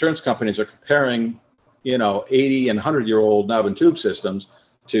 insurance companies are comparing, 80 and 100-year-old knob and tube systems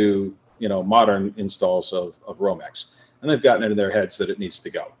to, modern installs of Romex. And they've gotten into their heads that it needs to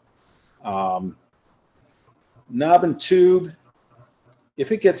go. Knob and tube,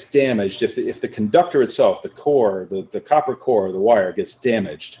 if it gets damaged, if the conductor itself, the core, the copper core of the wire gets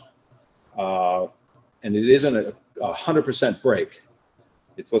damaged, and it isn't a 100% break,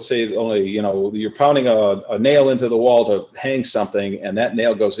 it's, let's say, only, you're pounding a nail into the wall to hang something, and that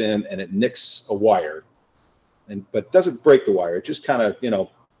nail goes in and it nicks a wire, but doesn't break the wire. It just kind of,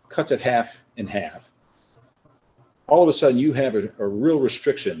 cuts it half in half. All of a sudden, you have a real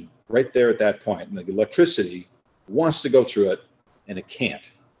restriction right there at that point, and the electricity wants to go through it, and it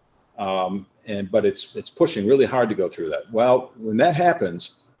can't. But it's pushing really hard to go through that. Well, when that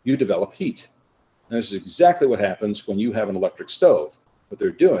happens, you develop heat. And this is exactly what happens when you have an electric stove. What they're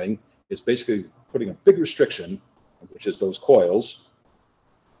doing is basically putting a big restriction, which is those coils,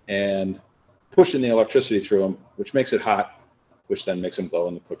 and pushing the electricity through them, which makes it hot, which then makes them glow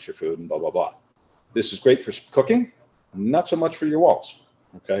and cooks your food and blah, blah, blah. This is great for cooking, not so much for your walls,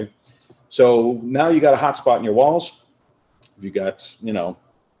 okay? So now you got a hot spot in your walls. You got,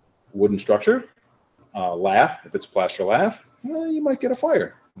 wooden structure, lath, if it's plaster lath, well, you might get a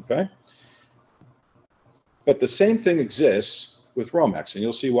fire, okay? But the same thing exists with Romex, and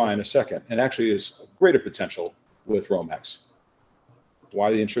you'll see why in a second, and actually is greater potential with Romex.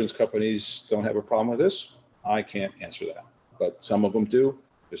 Why the insurance companies don't have a problem with this, I can't answer that. But some of them do.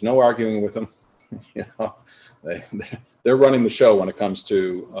 There's no arguing with them. You know, they're running the show when it comes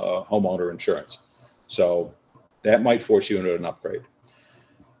to homeowner insurance. So that might force you into an upgrade.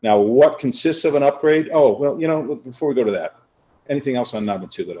 Now, what consists of an upgrade? Oh, well, you know, before we go to that, anything else on Knob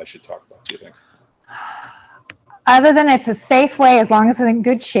 2 that I should talk about, do you think? Other than it's a safe way, as long as it's in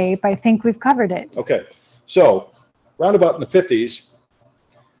good shape, I think we've covered it. Okay. So, roundabout in the 50s,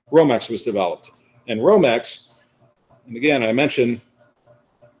 Romex was developed. And Romex, and again, I mentioned,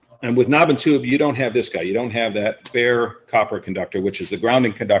 and with knob and tube, you don't have this guy. You don't have that bare copper conductor, which is the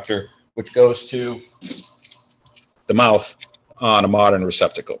grounding conductor, which goes to the mouth on a modern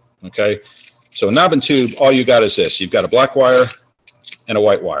receptacle, okay? So knob and tube, all you got is this. You've got a black wire and a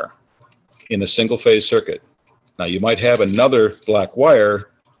white wire in a single phase circuit. Now you might have another black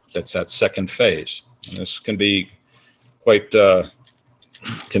wire that's that second phase. And this can be quite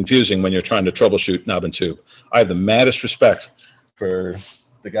confusing when you're trying to troubleshoot knob and tube. I have the maddest respect for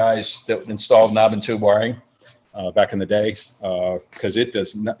the guys that installed knob and tube wiring back in the day, because it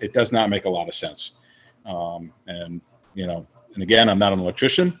does not make a lot of sense. And you know, and again, I'm not an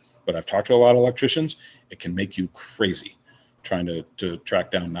electrician, but I've talked to a lot of electricians. It can make you crazy trying to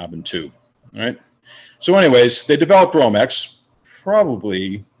track down knob and tube. All right. So anyways, they developed Romex,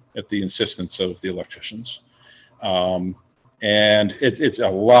 probably at the insistence of the electricians. And it's a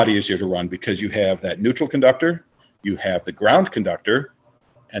lot easier to run because you have that neutral conductor, you have the ground conductor,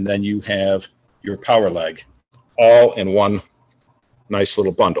 and then you have your power leg all in one nice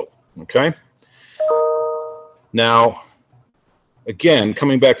little bundle. Okay. Now, again,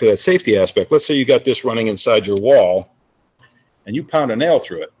 coming back to that safety aspect, let's say you got this running inside your wall and you pound a nail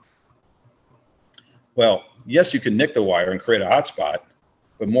through it. Well, yes, you can nick the wire and create a hot spot,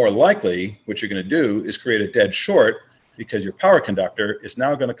 but more likely what you're going to do is create a dead short because your power conductor is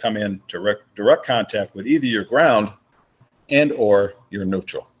now going to come in direct contact with either your ground and or your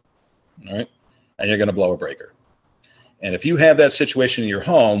neutral. All right. And you're going to blow a breaker. And if you have that situation in your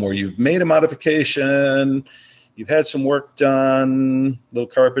home where you've made a modification, you've had some work done, little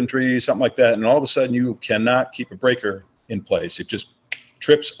carpentry, something like that, and all of a sudden you cannot keep a breaker in place, it just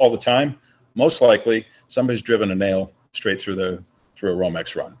trips all the time, most likely somebody's driven a nail straight through a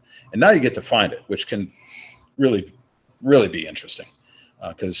Romex run. And now you get to find it, which can really, really be interesting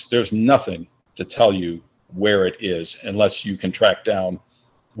because there's nothing to tell you where it is unless you can track down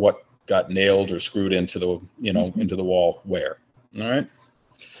what got nailed or screwed into the, into the wall where. All right.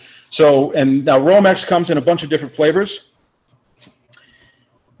 So, and now Romex comes in a bunch of different flavors.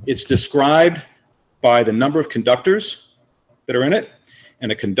 It's described by the number of conductors that are in it.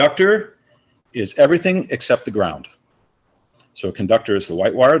 And a conductor is everything except the ground. So a conductor is the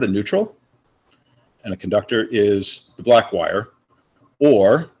white wire, the neutral, and a conductor is the black wire.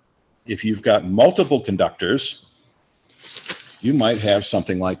 Or if you've got multiple conductors, you might have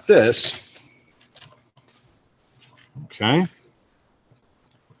something like this. Okay.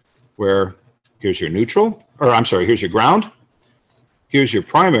 Where here's your neutral, or I'm sorry, here's your ground. Here's your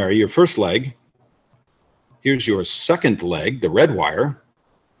primary, your first leg. Here's your second leg, the red wire.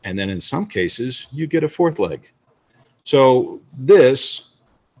 And then in some cases, you get a fourth leg. So this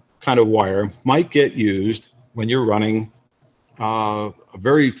kind of wire might get used when you're running a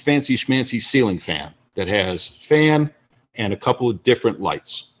very fancy schmancy ceiling fan that has fan and a couple of different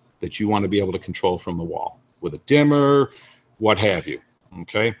lights that you want to be able to control from the wall with a dimmer, what have you,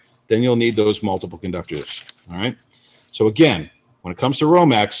 okay? Then you'll need those multiple conductors, all right? So again, when it comes to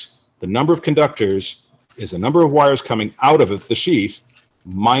Romex, the number of conductors is the number of wires coming out of the sheath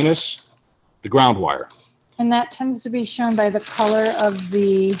minus the ground wire. And that tends to be shown by the color of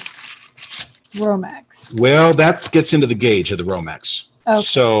the Romex. Well, that gets into the gauge of the Romex. Okay.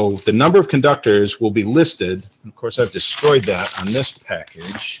 So the number of conductors will be listed. Of course, I've destroyed that on this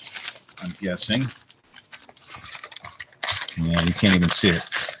package, I'm guessing. Yeah, you can't even see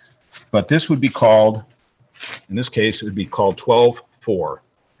it. But this would be called, in this case, it would be called 12-4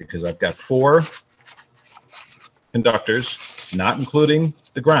 because I've got 4 conductors, not including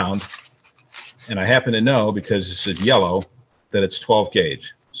the ground. And I happen to know, because it's in yellow, that it's 12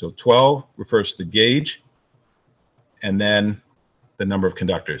 gauge. So 12 refers to the gauge and then the number of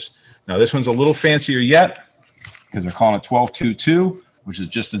conductors. Now this one's a little fancier yet because they're calling it 12-2-2, which is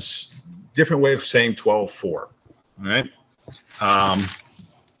just a different way of saying 12-4. All right.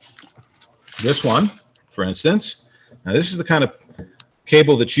 This one, for instance, now this is the kind of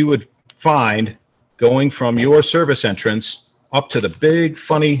cable that you would find going from your service entrance up to the big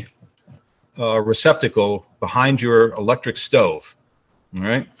funny receptacle behind your electric stove. All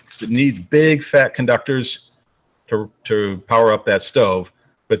right, because it needs big fat conductors to power up that stove.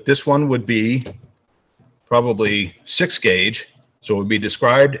 But this one would be probably 6 gauge, so it would be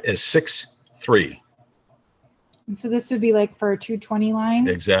described as 6-3. So this would be like for a 220 line?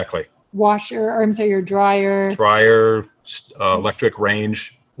 Exactly. Washer, or I'm sorry, your dryer. Dryer, electric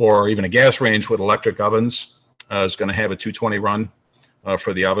range, or even a gas range with electric ovens is going to have a 220 run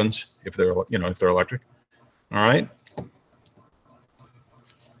for the ovens if they're, if they're electric. All right.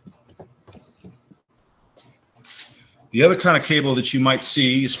 The other kind of cable that you might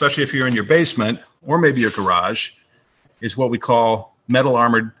see, especially if you're in your basement or maybe your garage, is what we call metal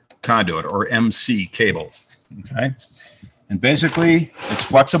armored conduit, or MC cable. Okay. And basically it's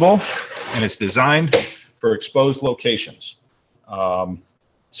flexible and it's designed for exposed locations.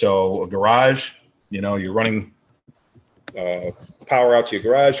 So a garage, you're running power out to your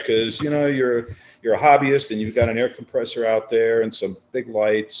garage because, you're a hobbyist and you've got an air compressor out there and some big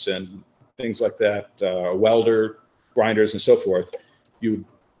lights and things like that, a welder, grinders and so forth. You would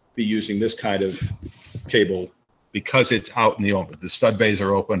be using this kind of cable because it's out in the open. The stud bays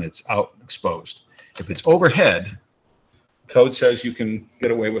are open, it's out exposed. If it's overhead, code says you can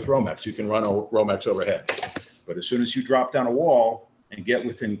get away with Romex. You can run a Romex overhead. But as soon as you drop down a wall and get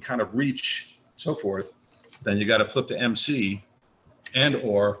within kind of reach, so forth, then you got to flip to MC and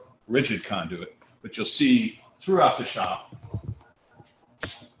or rigid conduit. But you'll see throughout the shop,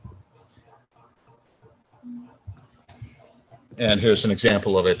 and here's an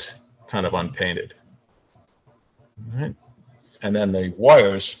example of it kind of unpainted. All right. And then the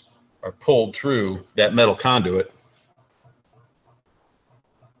wires are pulled through that metal conduit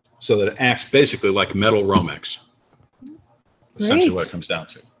so that it acts basically like metal Romex. Essentially what it comes down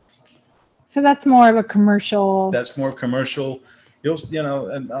to. So that's more of a commercial. That's more commercial.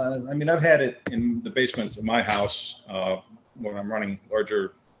 And I mean, I've had it in the basements of my house when I'm running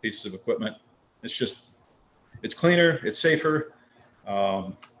larger pieces of equipment. It's cleaner, it's safer.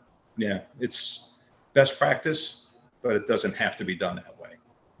 It's best practice, but it doesn't have to be done that way.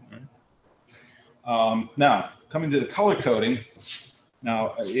 Right? Now, coming to the color coding.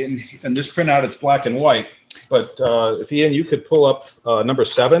 Now, in this printout, it's black and white, but if Ian, you could pull up number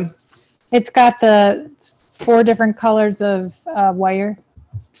 7. It's got the 4 different colors of wire.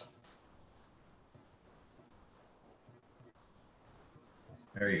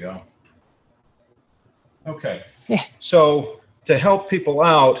 There you go. Okay. Yeah. So to help people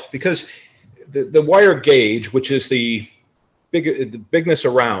out, because the wire gauge, which is the bigness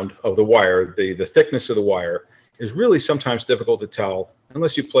around of the wire, the thickness of the wire, is really sometimes difficult to tell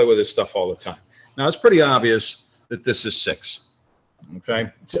unless you play with this stuff all the time. Now, it's pretty obvious that this is 6.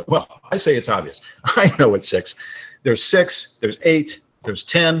 Okay. Well, I say it's obvious. I know it's 6. There's 6, there's 8, there's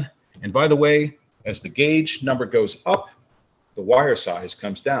 10. And by the way, as the gauge number goes up, the wire size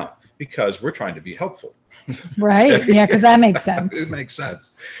comes down because we're trying to be helpful. Right. Yeah, because that makes sense. It makes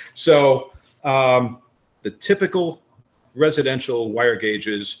sense. So the typical residential wire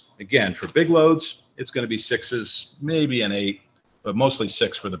gauges, again, for big loads, it's going to be 6s, maybe an 8, but mostly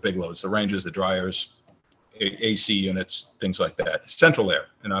 6 for the big loads, the ranges, the dryers, AC units, things like that. Central air,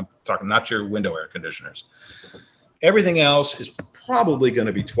 and I'm talking not your window air conditioners. Everything else is probably going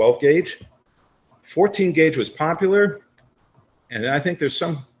to be 12 gauge. 14 gauge was popular, and I think there's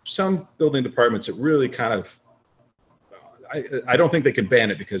some building departments that really kind of, I don't think they can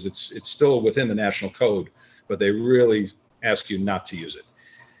ban it because it's still within the national code, but they really ask you not to use it.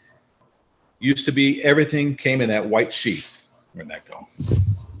 Used to be everything came in that white sheath. Where'd that go?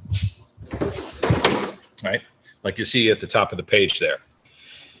 Right? Like you see at the top of the page there.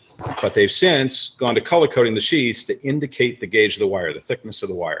 But they've since gone to color coding the sheaths to indicate the gauge of the wire, the thickness of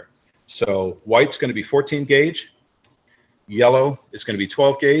the wire. So white's going to be 14 gauge. Yellow is going to be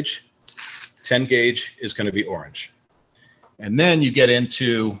 12 gauge. 10 gauge is going to be orange. And then you get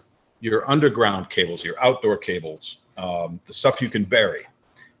into your underground cables, your outdoor cables, the stuff you can bury.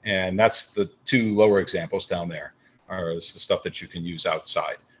 And that's the 2 lower examples down there are the stuff that you can use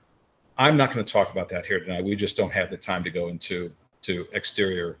outside. I'm not going to talk about that here tonight. We just don't have the time to go into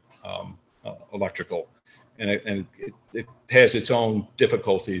exterior electrical. And it has its own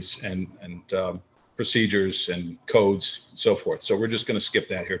difficulties and procedures and codes and so forth. So we're just going to skip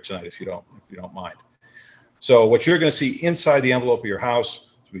that here tonight if you don't mind. So what you're going to see inside the envelope of your house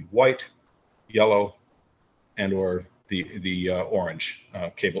will be white, yellow, and or the orange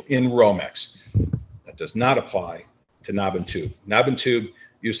cable in Romex. That does not apply to knob and tube. Knob and tube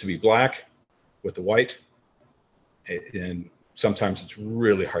used to be black with the white, and sometimes it's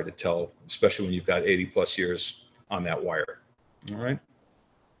really hard to tell, especially when you've got 80 plus years on that wire. All right.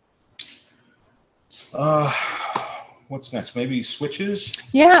 What's next? Maybe switches?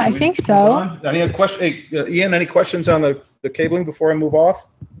 Yeah, I think so. Any question? Hey, Ian, any questions on the cabling before I move off?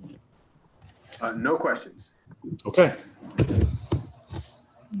 No questions. Okay.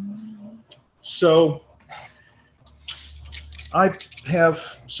 So I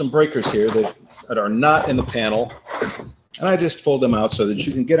have some breakers here that are not in the panel, and I just pulled them out so that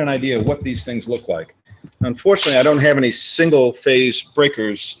you can get an idea of what these things look like. Unfortunately, I don't have any single phase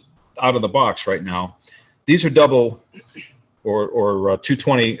breakers out of the box right now. These are double or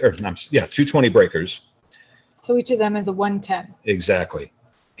 220 or 220 breakers. So each of them is a 110. Exactly.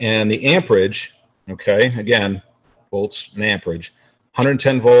 And the amperage, okay, again, volts and amperage,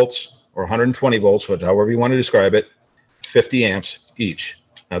 110 volts or 120 volts, however you want to describe it, 50 amps each.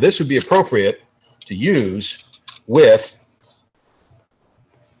 Now this would be appropriate to use with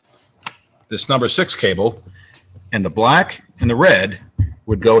this number 6 cable, and the black and the red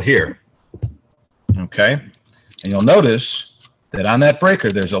would go here. Okay, and you'll notice that on that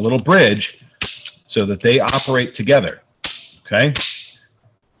breaker there's a little bridge so that they operate together. Okay,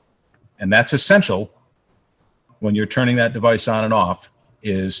 and that's essential when you're turning that device on and off,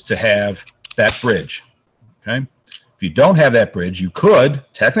 is to have that bridge. Okay, if you don't have that bridge, you could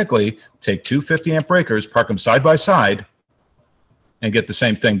technically take two 50 amp breakers, park them side by side, and get the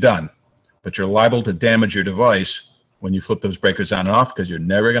same thing done, but you're liable to damage your device when you flip those breakers on and off, because you're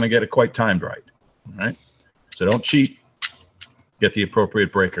never going to get it quite timed right. All right, so don't cheat. Get the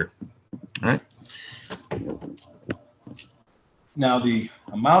appropriate breaker. All right. Now the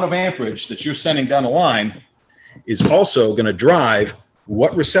amount of amperage that you're sending down the line is also going to drive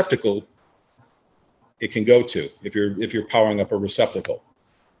what receptacle it can go to if you're powering up a receptacle.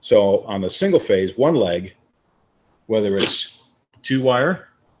 So on the single phase, one leg, whether it's 2-wire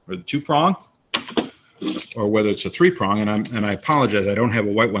or the 2-prong, or whether it's a 3-prong, and I apologize, I don't have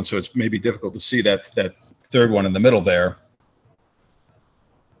a white one, so it's maybe difficult to see that third one in the middle there.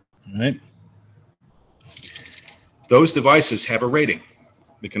 All right. Those devices have a rating.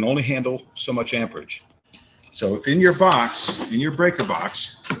 They can only handle so much amperage. So if in your box, in your breaker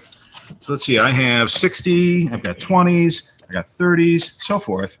box, so let's see, I have 60, I've got 20s, I got 30s, so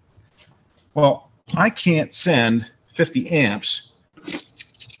forth. Well, I can't send 50 amps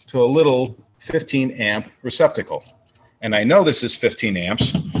to a little 15 amp receptacle. And I know this is 15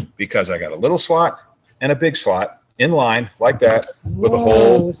 amps because I got a little slot and a big slot in line like that with a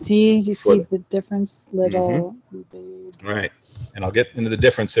hole. See, you see the difference? Little, big. Right. And I'll get into the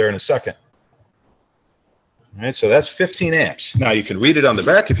difference there in a second. All right, so that's 15 amps. Now you can read it on the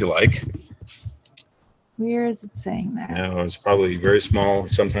back if you like. Where is it saying that? No, it's probably very small,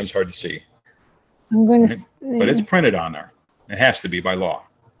 sometimes hard to see. I'm going to. But it's printed on there. It has to be by law.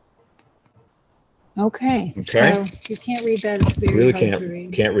 Okay. Okay. So you can't read that. It's very Really hard to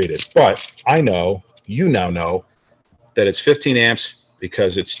read. can't read it. But I know, you now know, that it's 15 amps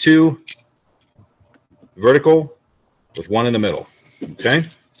because it's 2 vertical with 1 in the middle. Okay.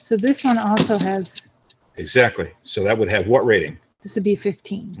 So this one also has. Exactly. So that would have what rating? This would be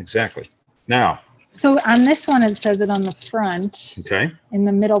 15. Exactly. Now. So on this one, it says it on the front. Okay. In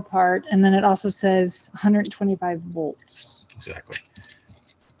the middle part, and then it also says 125 volts. Exactly.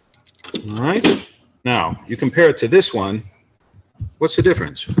 All right. Now you compare it to this one. What's the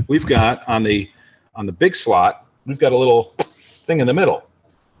difference? We've got on the big slot, we've got a little thing in the middle.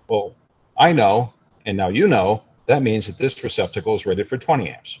 Well, I know, and now you know, that means that this receptacle is rated for 20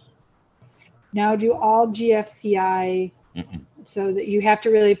 amps. Now do all GFCI, so that you have to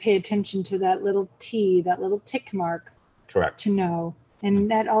really pay attention to that little T, that little tick mark. Correct. To know. And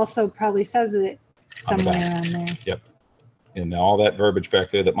that also probably says it somewhere on there. Yep. And all that verbiage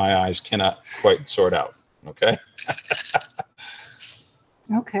back there that my eyes cannot quite sort out. Okay.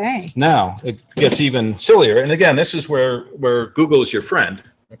 Okay. Now it gets even sillier. And again, this is where Google is your friend.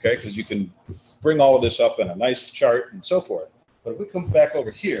 Okay. Because you can bring all of this up in a nice chart and so forth. But if we come back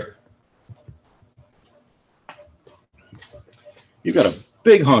over here, you've got a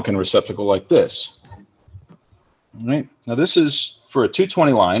big honking receptacle like this. All right. Now this is for a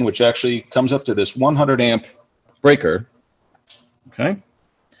 220 line, which actually comes up to this 100 amp breaker. Okay.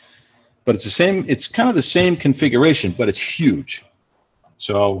 But it's the same, it's kind of the same configuration, but it's huge.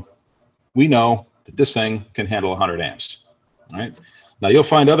 So we know that this thing can handle 100 amps. All right. Now you'll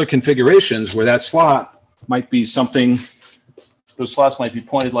find other configurations where that slot might be something, those slots might be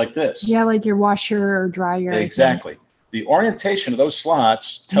pointed like this. Yeah, like your washer or dryer. Exactly. The orientation of those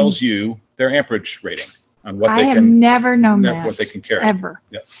slots tells you their amperage rating on what they can. I have never known that. What they can carry. Ever.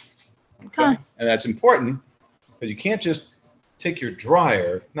 Yep. Okay. Huh. And that's important because you can't just take your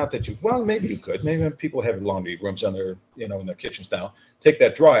dryer. Not that you. Well, maybe you could. Maybe people have laundry rooms on their, in their kitchens now. Take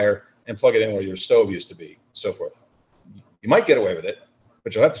that dryer, and plug it in where your stove used to be, so forth. You might get away with it,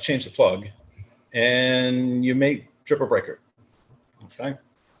 but you'll have to change the plug, and you may trip a breaker. Okay,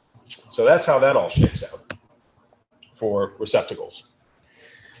 so that's how that all shakes out for receptacles.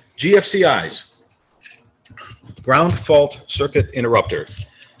 GFCIs, ground fault circuit interrupter.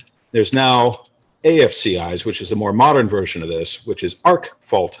 There's now AFCIs, which is a more modern version of this, which is arc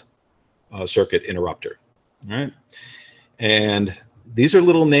fault circuit interrupter. All right, and these are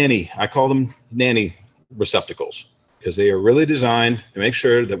little nanny, I call them nanny receptacles, because they are really designed to make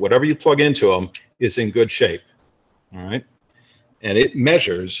sure that whatever you plug into them is in good shape. All right, and it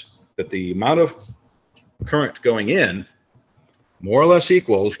measures that the amount of current going in more or less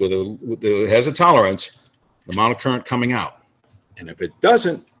equals it has a tolerance, the amount of current coming out. And if it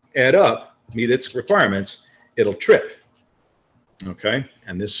doesn't add up, meet its requirements, it'll trip. Okay,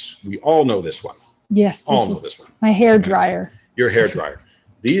 and this, we all know this one. Yes, all know this one. My hair dryer. Your hair dryer.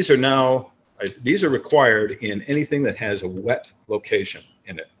 These are now, these are required in anything that has a wet location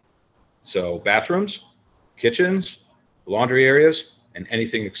in it. So bathrooms, kitchens, laundry areas, and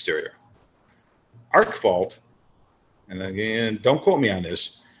anything exterior. Arc fault, and again, don't quote me on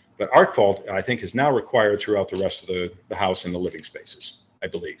this, but arc fault, I think, is now required throughout the rest of the house and the living spaces, I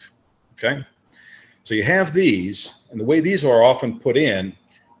believe. Okay? So you have these, and the way these are often put in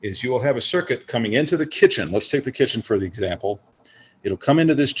is you will have a circuit coming into the kitchen. Let's take the kitchen for the example. It'll come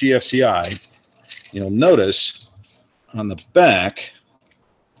into this GFCI. You'll notice on the back,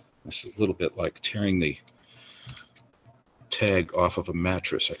 this is a little bit like tearing the tag off of a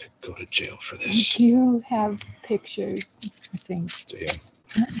mattress. I could go to jail for this. You have pictures, I think. So, yeah.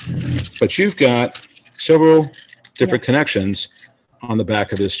 But you've got several different connections on the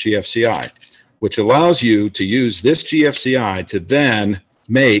back of this GFCI, which allows you to use this GFCI to then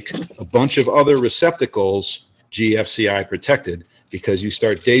make a bunch of other receptacles GFCI protected, because you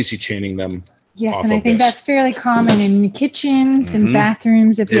start daisy chaining them. Yes, and I think that's fairly common in kitchens and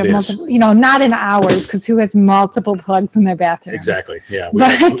bathrooms. If you have multiple, not in ours, because who has multiple plugs in their bathroom? Exactly. Yeah,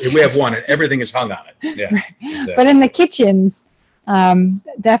 we have one, and everything is hung on it. Yeah, right. Exactly. But in the kitchens,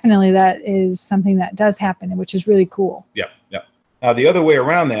 definitely that is something that does happen, which is really cool. Yeah, yeah. Now the other way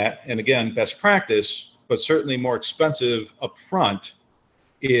around that, and again, best practice, but certainly more expensive up front,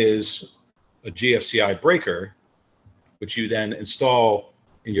 is a GFCI breaker, which you then install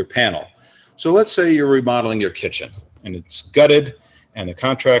in your panel. So let's say you're remodeling your kitchen and it's gutted and the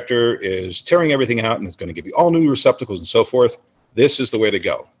contractor is tearing everything out and is going to give you all new receptacles and so forth. This is the way to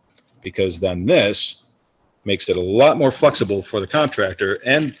go, because then this makes it a lot more flexible for the contractor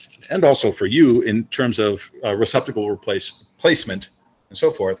and also for you in terms of receptacle placement and so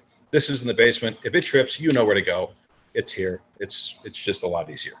forth. This is in the basement. If it trips, you know where to go. It's here. It's just a lot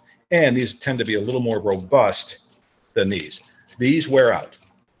easier. And these tend to be a little more robust than these. These wear out.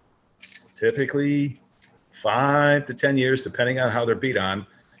 Typically 5 to 10 years, depending on how they're beat on,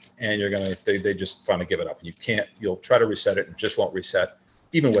 and they just finally give it up. And you'll try to reset it, and it just won't reset.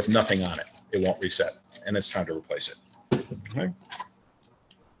 Even with nothing on it, it won't reset, and it's time to replace it. Okay.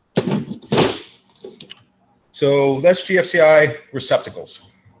 So that's GFCI receptacles.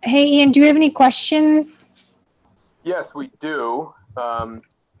 Hey, Ian, do you have any questions? Yes, we do.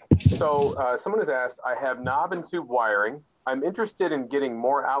 Someone has asked, I have knob and tube wiring. I'm interested in getting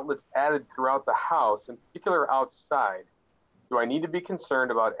more outlets added throughout the house, in particular outside. Do I need to be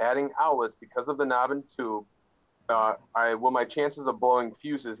concerned about adding outlets because of the knob and tube? Will my chances of blowing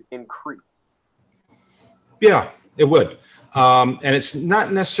fuses increase? Yeah, it would. And it's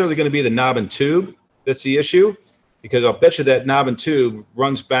not necessarily going to be the knob and tube that's the issue, because I'll bet you that knob and tube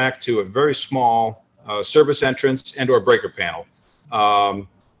runs back to a very small service entrance and or breaker panel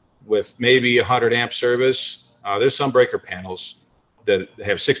with maybe 100 amp service. There's some breaker panels that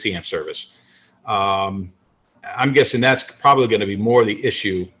have 60 amp service. I'm guessing that's probably going to be more the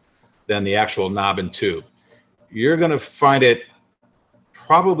issue than the actual knob and tube. You're going to find it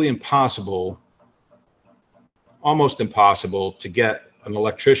probably impossible, almost impossible, to get an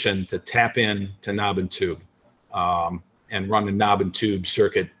electrician to tap in to knob and tube and run a knob and tube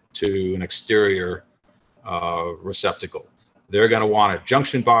circuit to an exterior receptacle. They're going to want to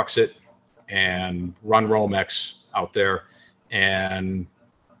junction box it and run Romex out there. And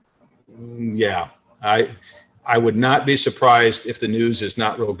yeah, I would not be surprised if the news is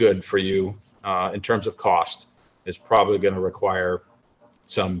not real good for you in terms of cost. It's probably going to require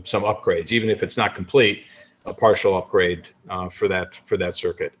some upgrades, even if it's not complete, a partial upgrade for that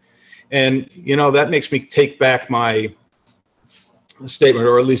circuit. And that makes me take back my statement,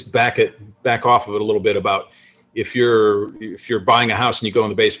 or at least back off of it a little bit, about if you're buying a house and you go in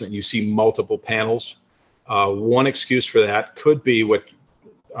the basement and you see multiple panels, one excuse for that could be what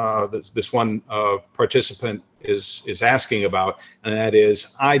this one participant is asking about, and that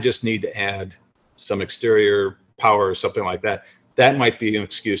is, I just need to add some exterior power or something like that. That might be an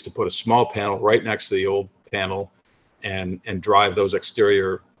excuse to put a small panel right next to the old panel and drive those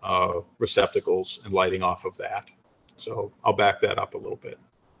exterior receptacles and lighting off of that. So I'll back that up a little bit.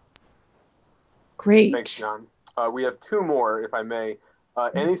 Great. Thanks, John. We have two more, if I may.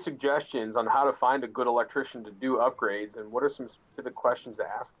 Any suggestions on how to find a good electrician to do upgrades, and what are some specific questions to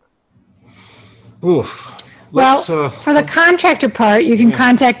ask them? Oof. Well, for the contractor part, you can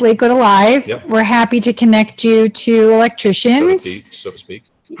contact Lakewood Alive. Yep. We're happy to connect you to electricians. So to speak.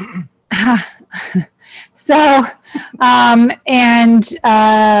 So,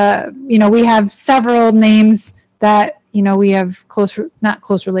 we have several names that, we have not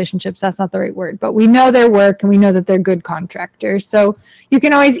close relationships. That's not the right word, but we know their work and we know that they're good contractors. So you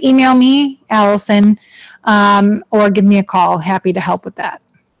can always email me, Allison, or give me a call. Happy to help with that.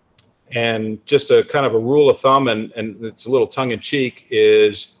 And just a kind of a rule of thumb, and it's a little tongue in cheek,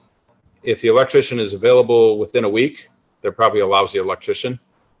 is if the electrician is available within a week, they're probably a lousy electrician.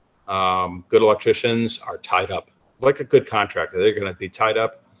 Good electricians are tied up. Like a good contractor, they're going to be tied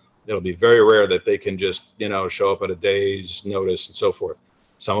up. It'll be very rare that they can just, show up at a day's notice and so forth.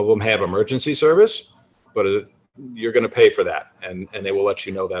 Some of them have emergency service, but you're going to pay for that, and they will let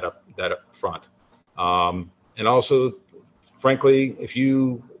you know that up front. And also, frankly, if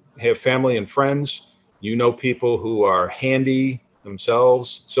you have family and friends, people who are handy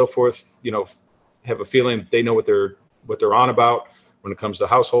themselves, so forth, have a feeling they know what they're on about when it comes to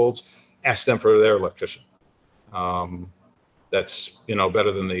households, ask them for their electrician. That's,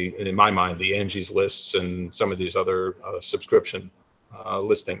 better than in my mind, the Angie's lists and some of these other subscription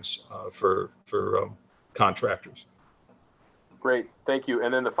listings for contractors. Great, thank you.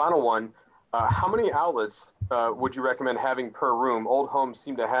 And then the final one, how many outlets would you recommend having per room? Old homes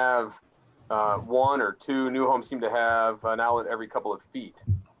seem to have one or two. New homes seem to have an outlet every couple of feet.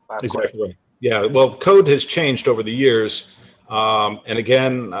 Exactly right. Yeah, well, code has changed over the years. And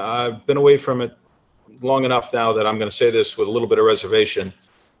again, I've been away from it long enough now that I'm going to say this with a little bit of reservation.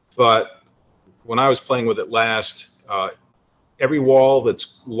 But when I was playing with it last, every wall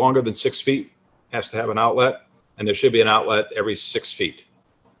that's longer than 6 feet has to have an outlet, and there should be an outlet every 6 feet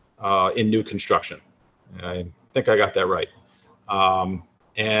in new construction. I think I got that right.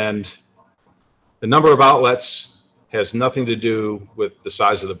 And the number of outlets has nothing to do with the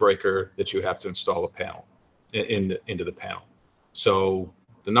size of the breaker that you have to install a panel into the panel. So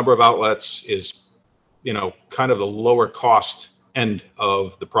the number of outlets is, kind of the lower cost end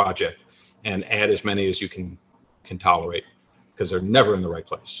of the project, and add as many as you can tolerate, because they're never in the right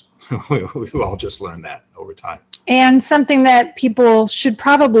place. We've all just learned that over time. And something that people should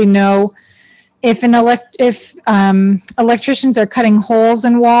probably know, if electricians are cutting holes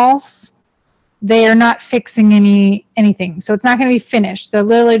in walls, they are not fixing anything. So it's not going to be finished. They're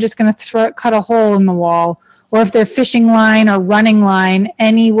literally just going to cut a hole in the wall. Or if they're fishing line or running line,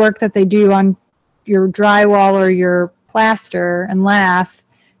 any work that they do on your drywall or your plaster and lath,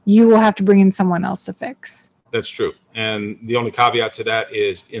 you will have to bring in someone else to fix. That's true. And the only caveat to that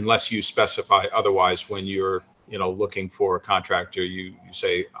is, unless you specify otherwise, when you're looking for a contractor, you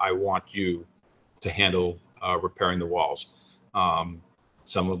say, I want you to handle repairing the walls.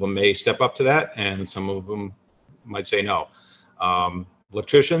 Some of them may step up to that, and some of them might say no.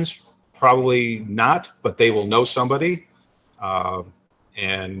 Electricians, probably not, but they will know somebody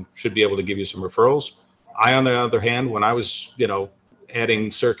and should be able to give you some referrals. I, on the other hand, when I was,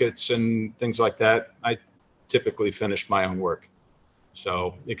 adding circuits and things like that, I typically finished my own work.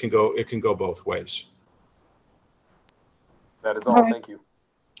 So it can go both ways. That is all. Thank you.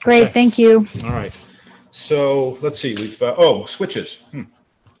 Great. Okay. Thank you. All right. So let's see. We've switches.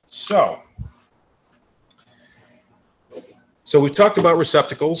 So we've talked about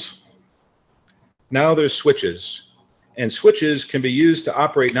receptacles. Now there's switches, and switches can be used to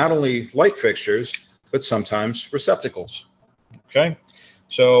operate not only light fixtures, but sometimes receptacles. Okay.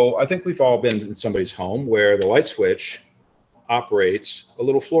 So I think we've all been in somebody's home where the light switch operates a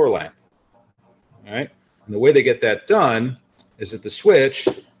little floor lamp. All right. And the way they get that done is that the switch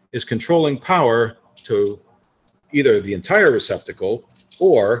is controlling power to either the entire receptacle,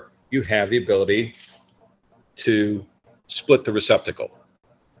 or you have the ability to split the receptacle.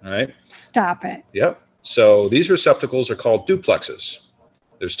 All right. Stop it. Yep. So these receptacles are called duplexes.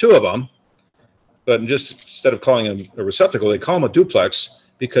 There's two of them, but just instead of calling them a receptacle, they call them a duplex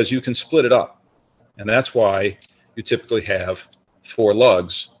because you can split it up. And that's why you typically have 4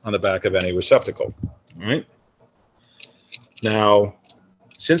 lugs on the back of any receptacle. All right. Now,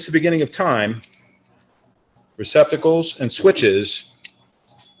 since the beginning of time, receptacles and switches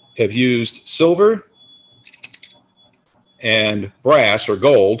have used silver and brass or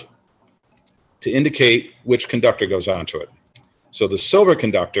gold to indicate which conductor goes onto it. So the silver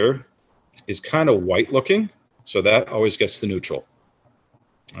conductor is kind of white looking, so that always gets the neutral.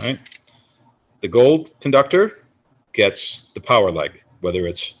 All right. The gold conductor gets the power leg, whether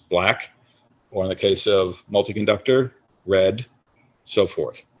it's black or in the case of multi-conductor, red, so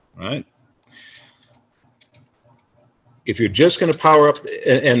forth. All right. If you're just going to power up,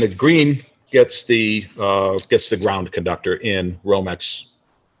 and the green gets the ground conductor in Romex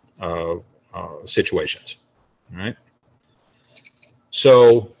situations. All right.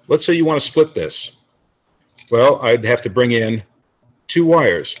 So let's say you want to split this. Well, I'd have to bring in 2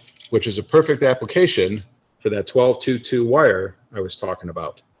 wires, which is a perfect application for that 12-2-2 wire I was talking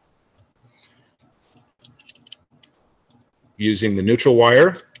about. Using the neutral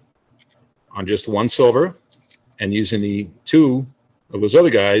wire on just one silver and using the 2 of those other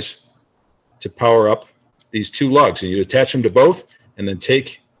guys to power up these 2 lugs. And you attach them to both and then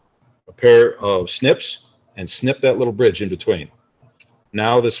take a pair of snips and snip that little bridge in between.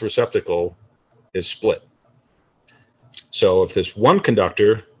 Now this receptacle is split. So if this one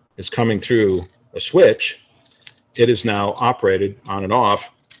conductor is coming through a switch, it is now operated on and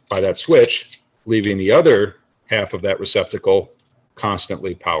off by that switch, leaving the other half of that receptacle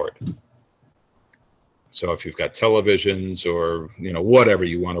constantly powered. So if you've got televisions or whatever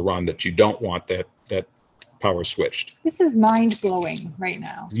you want to run that you don't want that power switched. This is mind blowing right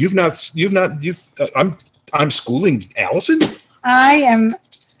now. I'm schooling Allison.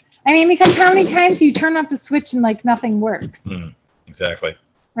 Because how many times do you turn off the switch and like nothing works? Exactly.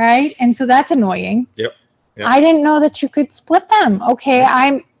 Right? And so that's annoying. Yep. I didn't know that you could split them. Okay,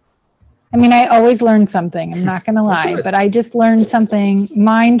 I always learn something. I'm not going to lie, but I just learned something.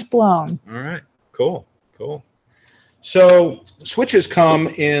 Mind blown. All right. Cool. So switches come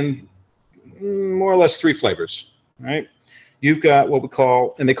in more or less 3 flavors, right? You've got what we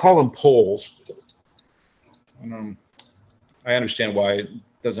call, and they call them poles. I understand why it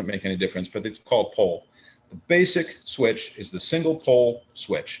doesn't make any difference, but it's called pole. The basic switch is the single pole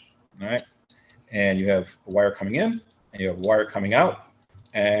switch, all right? And you have a wire coming in, and you have a wire coming out,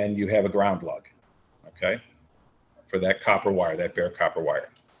 and you have a ground lug, okay, for that copper wire, that bare copper wire.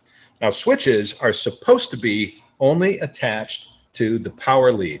 Now, switches are supposed to be only attached to the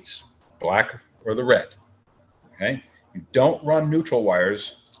power leads, black or the red, okay? You don't run neutral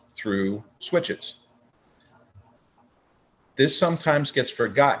wires through switches. This sometimes gets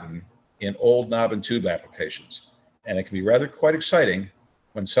forgotten in old knob and tube applications, and it can be rather quite exciting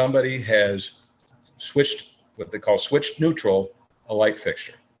when somebody has switched what they call switched neutral a light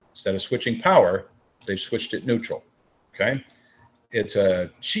fixture. Instead of switching power, they've switched it neutral, okay? It's a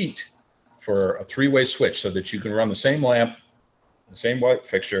cheat for a 3-way switch so that you can run the same lamp, the same light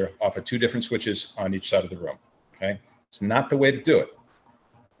fixture off of 2 different switches on each side of the room, okay? It's not the way to do it,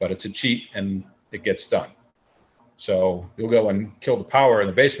 but it's a cheat and it gets done. So you'll go and kill the power in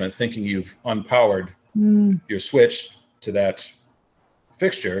the basement thinking you've unpowered your switch to that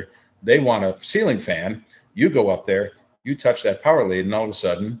fixture. They want a ceiling fan. You go up there, you touch that power lead, and all of a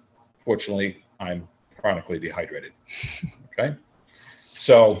sudden, fortunately, I'm chronically dehydrated. Okay?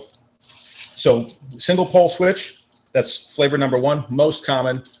 So single pole switch, that's flavor number 1, most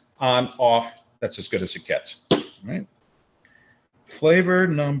common, on, off, that's as good as it gets. All right? Flavor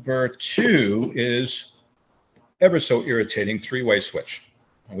number 2 is ever so irritating 3-way switch.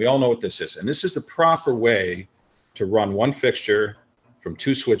 And we all know what this is. And this is the proper way to run one fixture from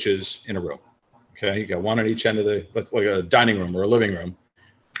 2 switches in a room. Okay, you got one on each end of let's like a dining room or a living room.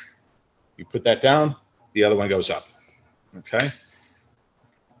 You put that down, the other one goes up. Okay.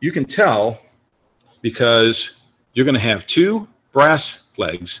 You can tell because you're going to have 2 brass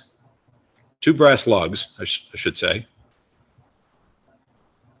legs, 2 brass lugs, I should say,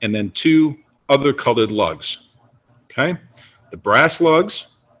 and then 2 other colored lugs. Okay, the brass lugs,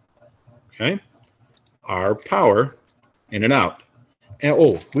 okay, are power in and out. And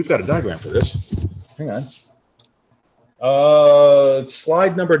we've got a diagram for this. Hang on.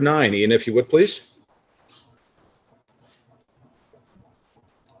 Slide number 9, Ian, if you would, please.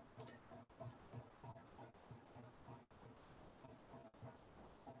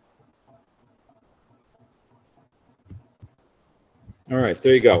 All right,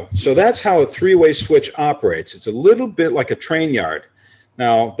 there you go. So that's how a 3-way switch operates. It's a little bit like a train yard.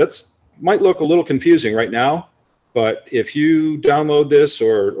 Now, might look a little confusing right now, but if you download this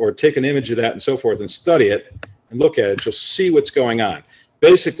or take an image of that and so forth and study it and look at it, you'll see what's going on.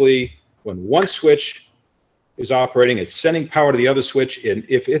 Basically, when one switch is operating, it's sending power to the other switch, and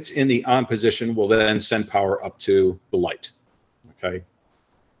if it's in the on position, will then send power up to the light. Okay.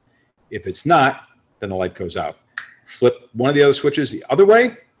 If it's not, then the light goes out. Flip one of the other switches the other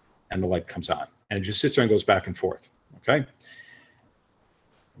way, and the light comes on. And it just sits there and goes back and forth, okay?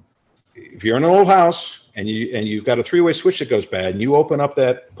 If you're in an old house and you've got a three-way switch that goes bad, and you open up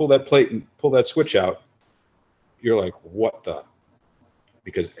pull that plate and pull that switch out, you're like, what the?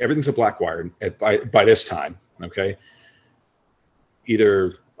 Because everything's a black wire by this time, okay?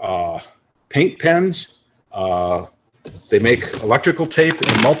 Either paint pens, they make electrical tape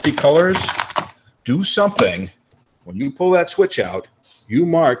in multicolors. Do something. When you pull that switch out, you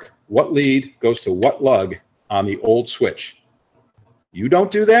mark what lead goes to what lug on the old switch. You don't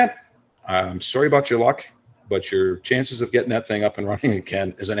do that, I'm sorry about your luck, but your chances of getting that thing up and running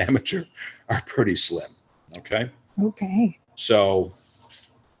again as an amateur are pretty slim, okay? Okay. So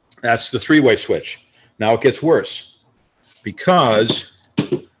that's the three-way switch. Now it gets worse because,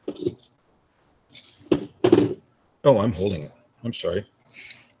 oh, I'm holding it. I'm sorry.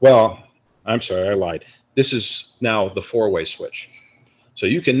 Well, I'm sorry, I lied. This is now the four-way switch. So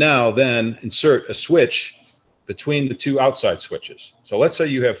you can now then insert a switch between the two outside switches. So let's say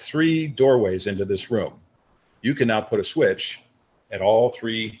you have 3 doorways into this room. You can now put a switch at all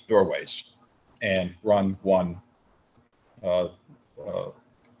 3 doorways and run one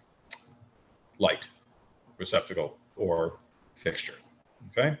light receptacle or fixture,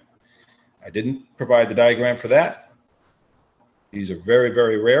 okay? I didn't provide the diagram for that. These are very,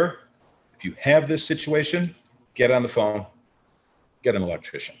 very rare. If you have this situation, get on the phone, get an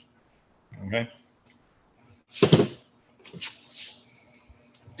electrician, okay?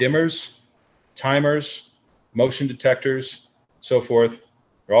 Dimmers, timers, motion detectors, so forth,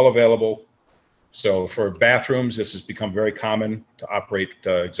 they're all available. So for bathrooms, this has become very common to operate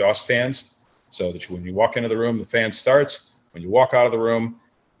exhaust fans, so that when you walk into the room, the fan starts. When you walk out of the room,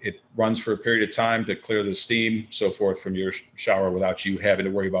 it runs for a period of time to clear the steam, so forth, from your shower without you having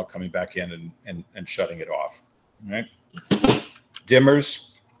to worry about coming back in and shutting it off. All right.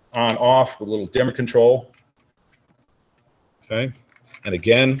 Dimmers, on, off, with a little dimmer control. Okay. And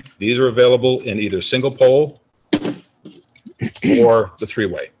again, these are available in either single pole or the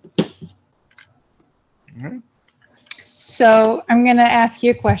three-way. All right. So I'm going to ask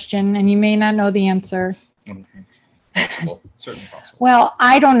you a question, and you may not know the answer. Possible. Certainly possible. Well,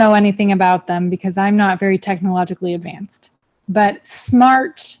 I don't know anything about them because I'm not very technologically advanced. But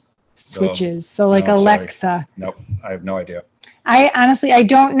smart switches, so like Alexa. Nope, I have no idea. I honestly, I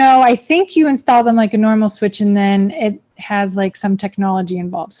don't know. I think you install them like a normal switch, and then it has like some technology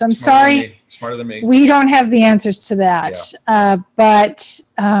involved. So I'm sorry. Smarter than me. We don't have the answers to that. Yeah. But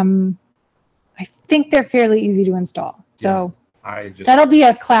I think they're fairly easy to install. So that'll be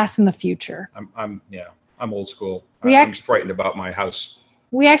a class in the future. I'm old school. I'm frightened about my house.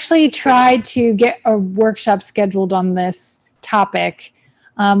 We actually tried to get a workshop scheduled on this topic,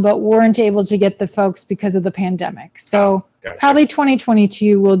 but weren't able to get the folks because of the pandemic. So probably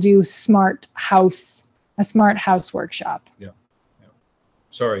 2022 we'll do a smart house workshop. Yeah.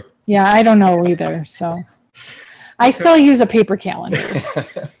 Sorry. Yeah, I don't know either. So I still use a paper calendar.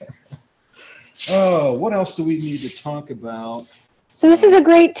 Oh, what else do we need to talk about? So this is a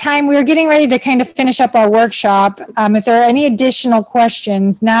great time. We're getting ready to kind of finish up our workshop. If there are any additional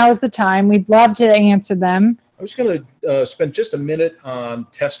questions, now is the time. We'd love to answer them. I was going to spend just a minute on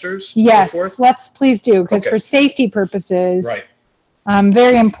testers. Yes, let's please do, because for safety purposes,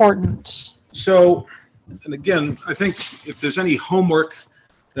 very important. So, and again, I think if there's any homework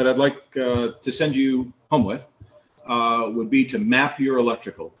that I'd like to send you home with, would be to map your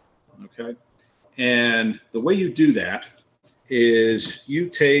electrical, okay? And the way you do that is you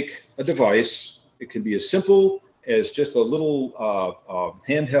take a device. It can be as simple as just a little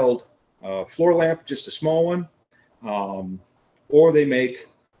handheld floor lamp, just a small one, or they make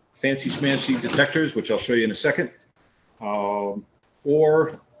fancy smancy detectors, which I'll show you in a second, or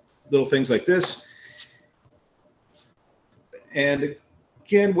little things like this. And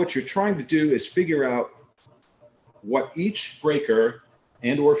again, what you're trying to do is figure out what each breaker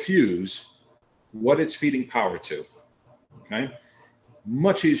and or fuse, what it's feeding power to. Okay,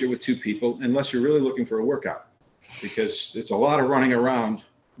 much easier with 2 people, unless you're really looking for a workout, because it's a lot of running around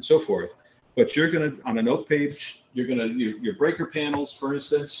and so forth. But you're going to, on a note page, you're going to, your breaker panels, for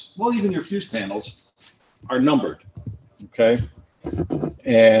instance, well, even your fuse panels are numbered. Okay,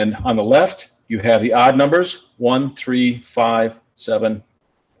 and on the left, you have the odd numbers, 1, 3, 5, 7,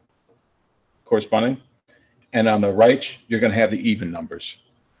 corresponding. And on the right, you're going to have the even numbers.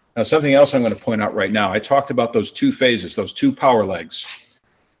 Now, something else I'm going to point out right now. I talked about those 2 phases, those 2 power legs.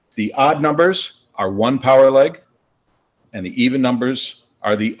 The odd numbers are 1 power leg, and the even numbers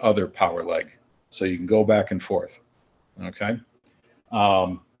are the other power leg. So you can go back and forth, okay?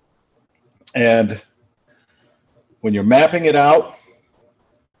 And when you're mapping it out,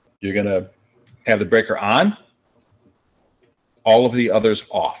 you're going to have the breaker on, all of the others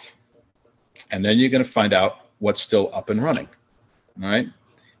off. And then you're going to find out what's still up and running. All right.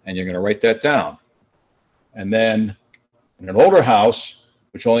 And you're going to write that down. And then in an older house,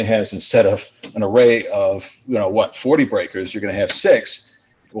 which only has, instead of an array of, 40 breakers, you're going to have 6.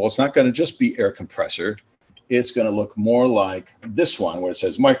 Well, it's not going to just be air compressor. It's going to look more like this one, where it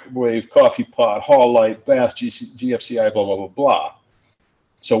says microwave, coffee pot, hall light, bath, GFCI, blah, blah, blah, blah.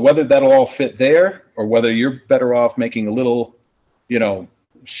 So whether that'll all fit there, or whether you're better off making a little,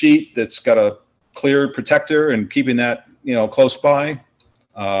 sheet that's got a clear protector and keeping that, close by,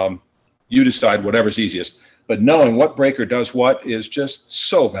 you decide whatever's easiest. But knowing what breaker does what is just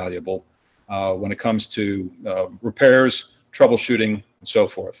so valuable when it comes to repairs, troubleshooting, and so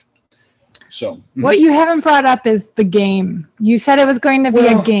forth. So what you haven't brought up is the game. You said it was going to be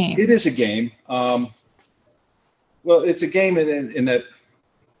a game. It is a game. Well, it's a game in that.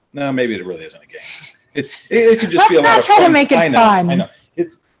 No, maybe it really isn't a game. It could just be a lot of fun. Let's not try to make it fun. I know.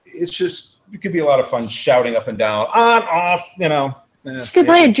 It's just, it could be a lot of fun shouting up and down, on, off, You could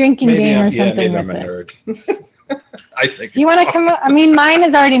play a drinking game or something with it. Nerd. I think. You want to come? I mean, mine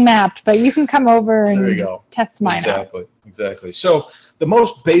is already mapped, but you can come over and test mine out. Exactly. So the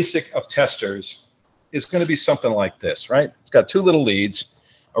most basic of testers is going to be something like this, right? It's got 2 little leads,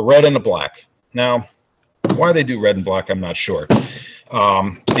 a red and a black. Now, why they do red and black, I'm not sure.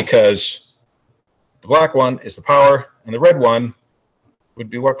 Because the black one is the power, and the red one would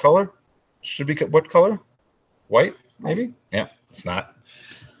be what color? Should be what color? White, maybe? Yeah, it's not.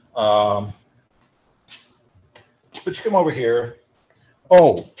 But you come over here.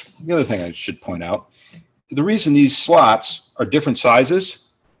 Oh, the other thing I should point out, the reason these slots are different sizes,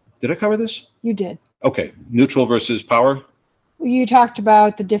 did I cover this? You did. Okay, neutral versus power. You talked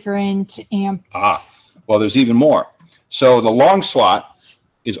about the different amps. Well, there's even more. So the long slot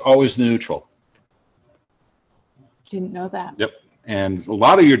is always the neutral. Didn't know that. Yep. And a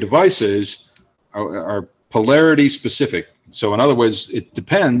lot of your devices are polarity specific. So in other words, it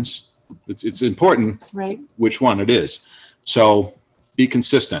depends. It's important which one it is. So be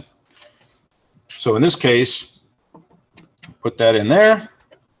consistent. So in this case, put that in there,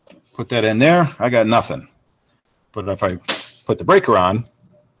 put that in there. I got nothing. But if I put the breaker on,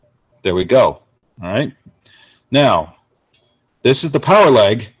 there we go. All right. Now, this is the power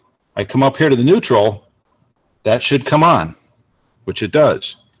leg. I come up here to the neutral. That should come on, which it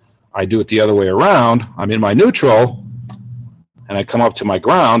does. I do it the other way around. I'm in my neutral, and I come up to my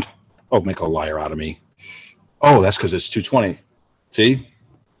ground. Oh, make a liar out of me. Oh, that's because it's 220. See?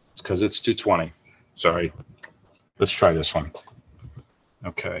 It's because it's 220. Sorry. Let's try this one.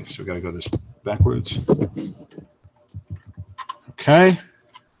 Okay, so we got to go this backwards. Okay.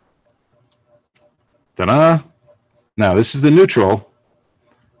 Ta-da. Now, this is the neutral.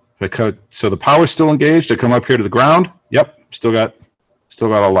 So the power's still engaged. I come up here to the ground. Yep, still got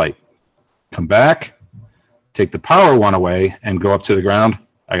a light. Come back, take the power one away, and go up to the ground.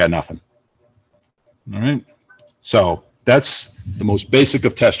 I got nothing. All right. So that's the most basic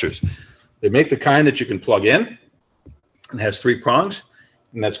of testers. They make the kind that you can plug in and has 3 prongs,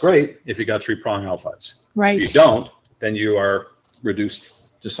 and that's great if you got 3-prong outlets. Right. If you don't, then you are reduced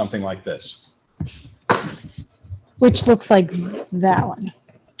to something like this. Which looks like that one.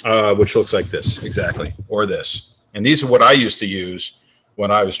 Which looks like this, exactly, or this. And these are what I used to use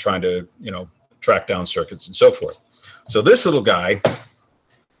when I was trying to, track down circuits and so forth. So this little guy,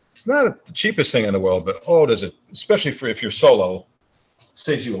 it's not the cheapest thing in the world, but does it, especially if you're solo,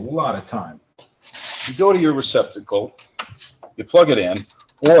 saves you a lot of time. You go to your receptacle, you plug it in,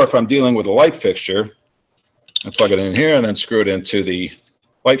 or if I'm dealing with a light fixture, I plug it in here and then screw it into the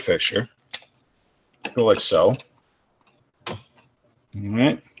light fixture, go like so. All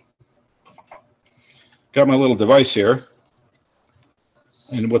right. Got my little device here.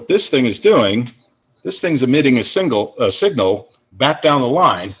 And what this thing is doing, this thing's emitting a signal back down the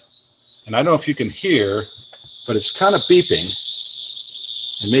line. And I don't know if you can hear, but it's kind of beeping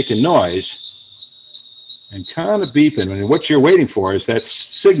and making noise and kind of beeping. And what you're waiting for is that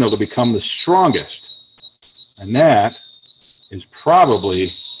signal to become the strongest. And that is probably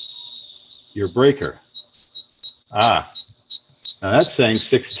your breaker. Now that's saying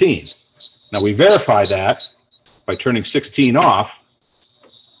 16. Now we verify that by turning 16 off,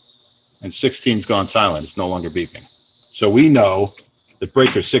 and 16's gone silent. It's no longer beeping. So we know that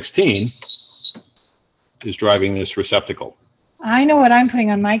breaker 16 is driving this receptacle. I know what I'm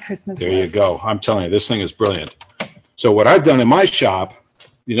putting on my Christmas list. There you go. I'm telling you, this thing is brilliant. So what I've done in my shop,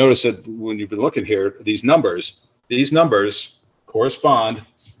 you notice that when you've been looking here, these numbers correspond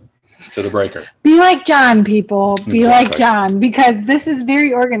to the breaker. Be like John, people. Be Exactly. like John, because this is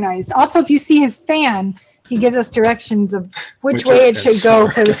very organized. Also, if you see his fan, he gives us directions of which way it should go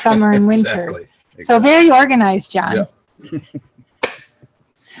for the summer and winter. Exactly. So very organized, John. Yeah.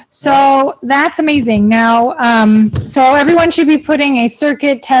 So that's amazing. Now, so everyone should be putting a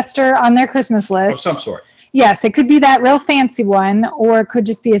circuit tester on their Christmas list. Of some sort. Yes, it could be that real fancy one, or it could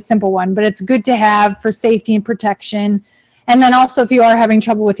just be a simple one, but it's good to have for safety and protection. And then also, if you are having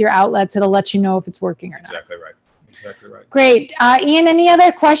trouble with your outlets, it'll let you know if it's working or not. Exactly right. Exactly right. Great. Ian, any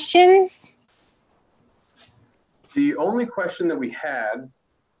other questions? The only question that we had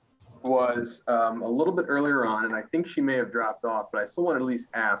was a little bit earlier on, and I think she may have dropped off, but I still want to at least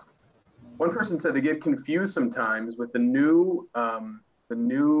ask. One person said they get confused sometimes with the new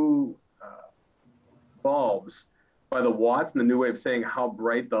bulbs by the watts and the new way of saying how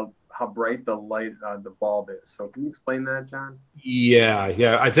bright the light the bulb is. So can you explain that, John?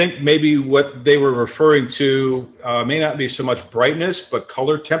 Yeah. I think maybe what they were referring to may not be so much brightness, but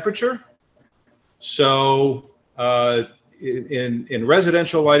color temperature. So in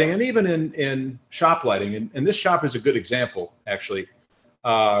residential lighting, and even in shop lighting, and this shop is a good example, actually.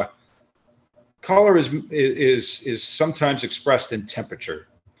 Color is sometimes expressed in temperature.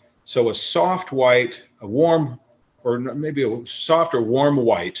 So a soft white, a warm, or maybe a soft or warm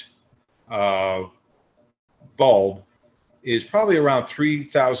white bulb is probably around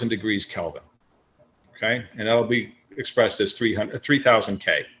 3,000 degrees Kelvin. Okay, and that'll be expressed as 3,000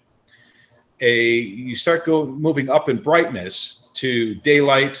 K. You start moving up in brightness to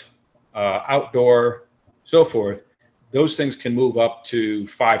daylight, outdoor, so forth. Those things can move up to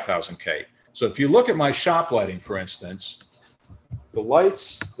 5,000 K. So if you look at my shop lighting, for instance, the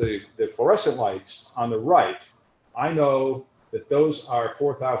lights, the fluorescent lights on the right, I know that those are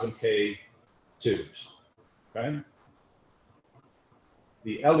 4,000 K tubes. Okay.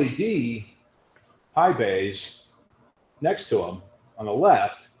 The LED high bays next to them on the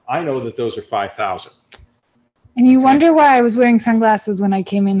left, I know that those are 5,000. And you wonder why I was wearing sunglasses when I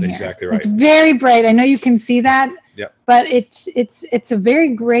came in here. Exactly right. It's very bright. I know you can see that. Yep. But it's a very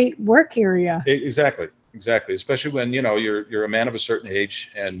great work area. Exactly. Especially when you're a man of a certain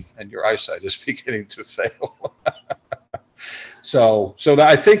age and your eyesight is beginning to fail. So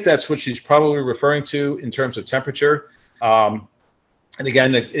I think that's what she's probably referring to in terms of temperature. And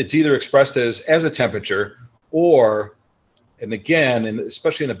again, it's either expressed as a temperature, or, and again, and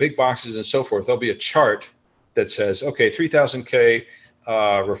especially in the big boxes and so forth, there'll be a chart that says, okay, 3,000 K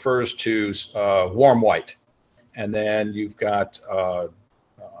refers to warm white. And then you've got,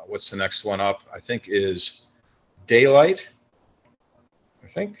 what's the next one up? I think is daylight, I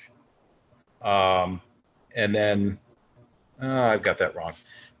think. And then, I've got that wrong,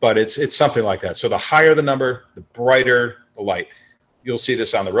 but it's something like that. So the higher the number, the brighter the light. You'll see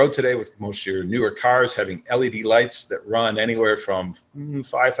this on the road today with most of your newer cars having LED lights that run anywhere from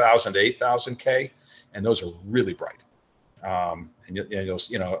 5,000 to 8,000 K, and those are really bright. And you'll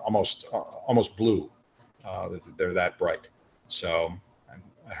almost blue. They're that bright. So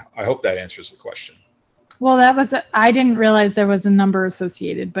I hope that answers the question. Well, I didn't realize there was a number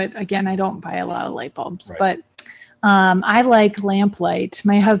associated, but again, I don't buy a lot of light bulbs, right. But I like lamplight.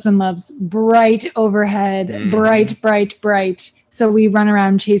 My husband loves bright overhead, bright. So we run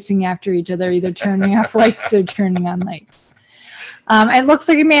around chasing after each other, either turning off lights or turning on lights. It looks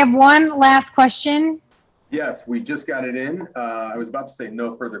like we may have one last question. Yes, we just got it in. I was about to say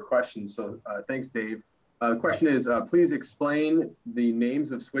no further questions, so thanks, Dave. The question is, please explain the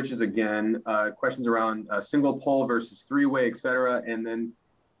names of switches again. Questions around single pole versus three-way, et cetera. And then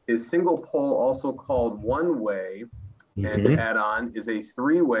is single pole also called one-way? And to add on, is a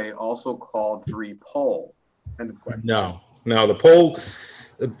three-way also called three-pole? End of question. No, the pole,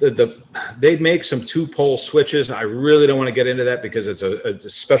 they make some two-pole switches. I really don't want to get into that because it's a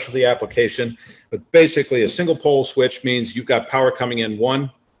specialty application. But basically, a single pole switch means you've got power coming in one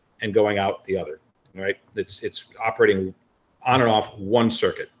and going out the other. Right? It's operating on and off one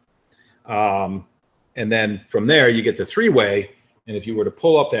circuit. And then from there, you get to three-way. And if you were to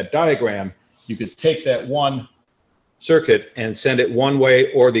pull up that diagram, you could take that one circuit and send it one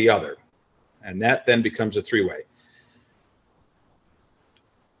way or the other. And that then becomes a three-way.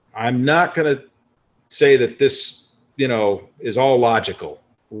 I'm not going to say that this, is all logical.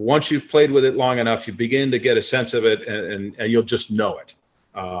 Once you've played with it long enough, you begin to get a sense of it and you'll just know it.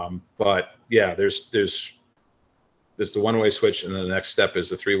 But yeah, there's the one-way switch, and then the next step is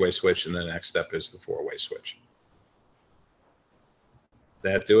the three-way switch, and then the next step is the four-way switch.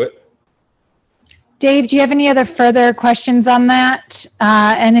 That do it? Dave, do you have any other further questions on that?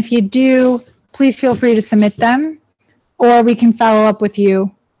 And if you do, please feel free to submit them, or we can follow up with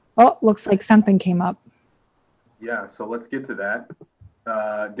you Oh, looks like something came up. Yeah, so let's get to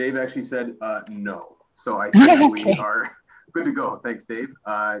that. Dave actually said no. So I think Okay. we are good to go. Thanks, Dave.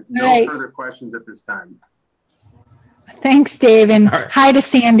 No right. further questions at this time. Thanks, Dave, and right. hi to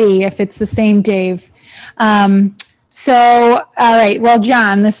Sandy if it's the same Dave. So, all right. Well,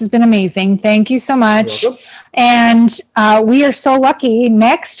 John, this has been amazing. Thank you so much. You're welcome. And we are so lucky.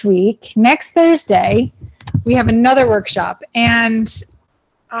 Next week, next Thursday, we have another workshop, and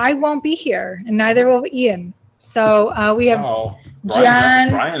I won't be here, and neither will Ian. So we have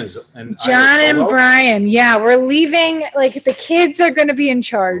Brian is and John and Brian. Yeah, we're leaving. Like the kids are going to be in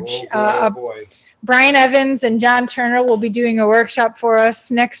charge. Oh boy. Brian Evans and John Turner will be doing a workshop for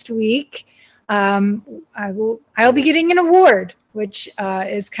us next week. I'll be getting an award, which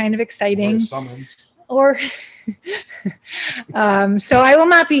is kind of exciting. Or so I will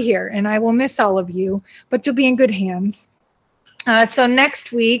not be here, and I will miss all of you, but you'll be in good hands. So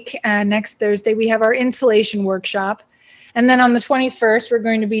next week, next Thursday, we have our insulation workshop. And then on the 21st, we're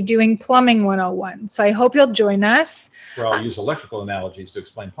going to be doing Plumbing 101. So I hope you'll join us. Where I'll use electrical analogies to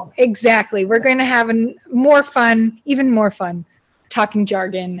explain plumbing. Exactly. We're going to have even more fun, talking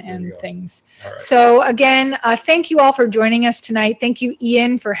jargon and things. All right. So again, thank you all for joining us tonight. Thank you,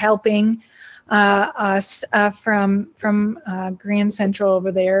 Ian, for helping us from Grand Central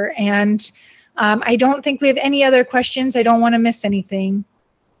over there. And I don't think we have any other questions. I don't want to miss anything.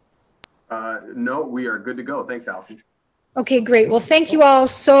 No, we are good to go. Thanks, Allison. Okay, great. Well, thank you all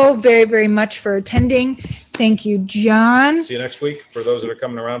so very, very much for attending. Thank you, John. See you next week for those that are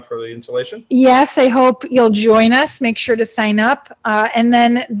coming around for the insulation. Yes, I hope you'll join us. Make sure to sign up. And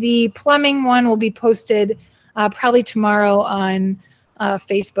then the plumbing one will be posted probably tomorrow on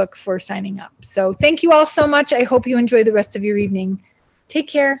Facebook for signing up. So thank you all so much. I hope you enjoy the rest of your evening. Take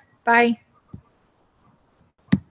care. Bye.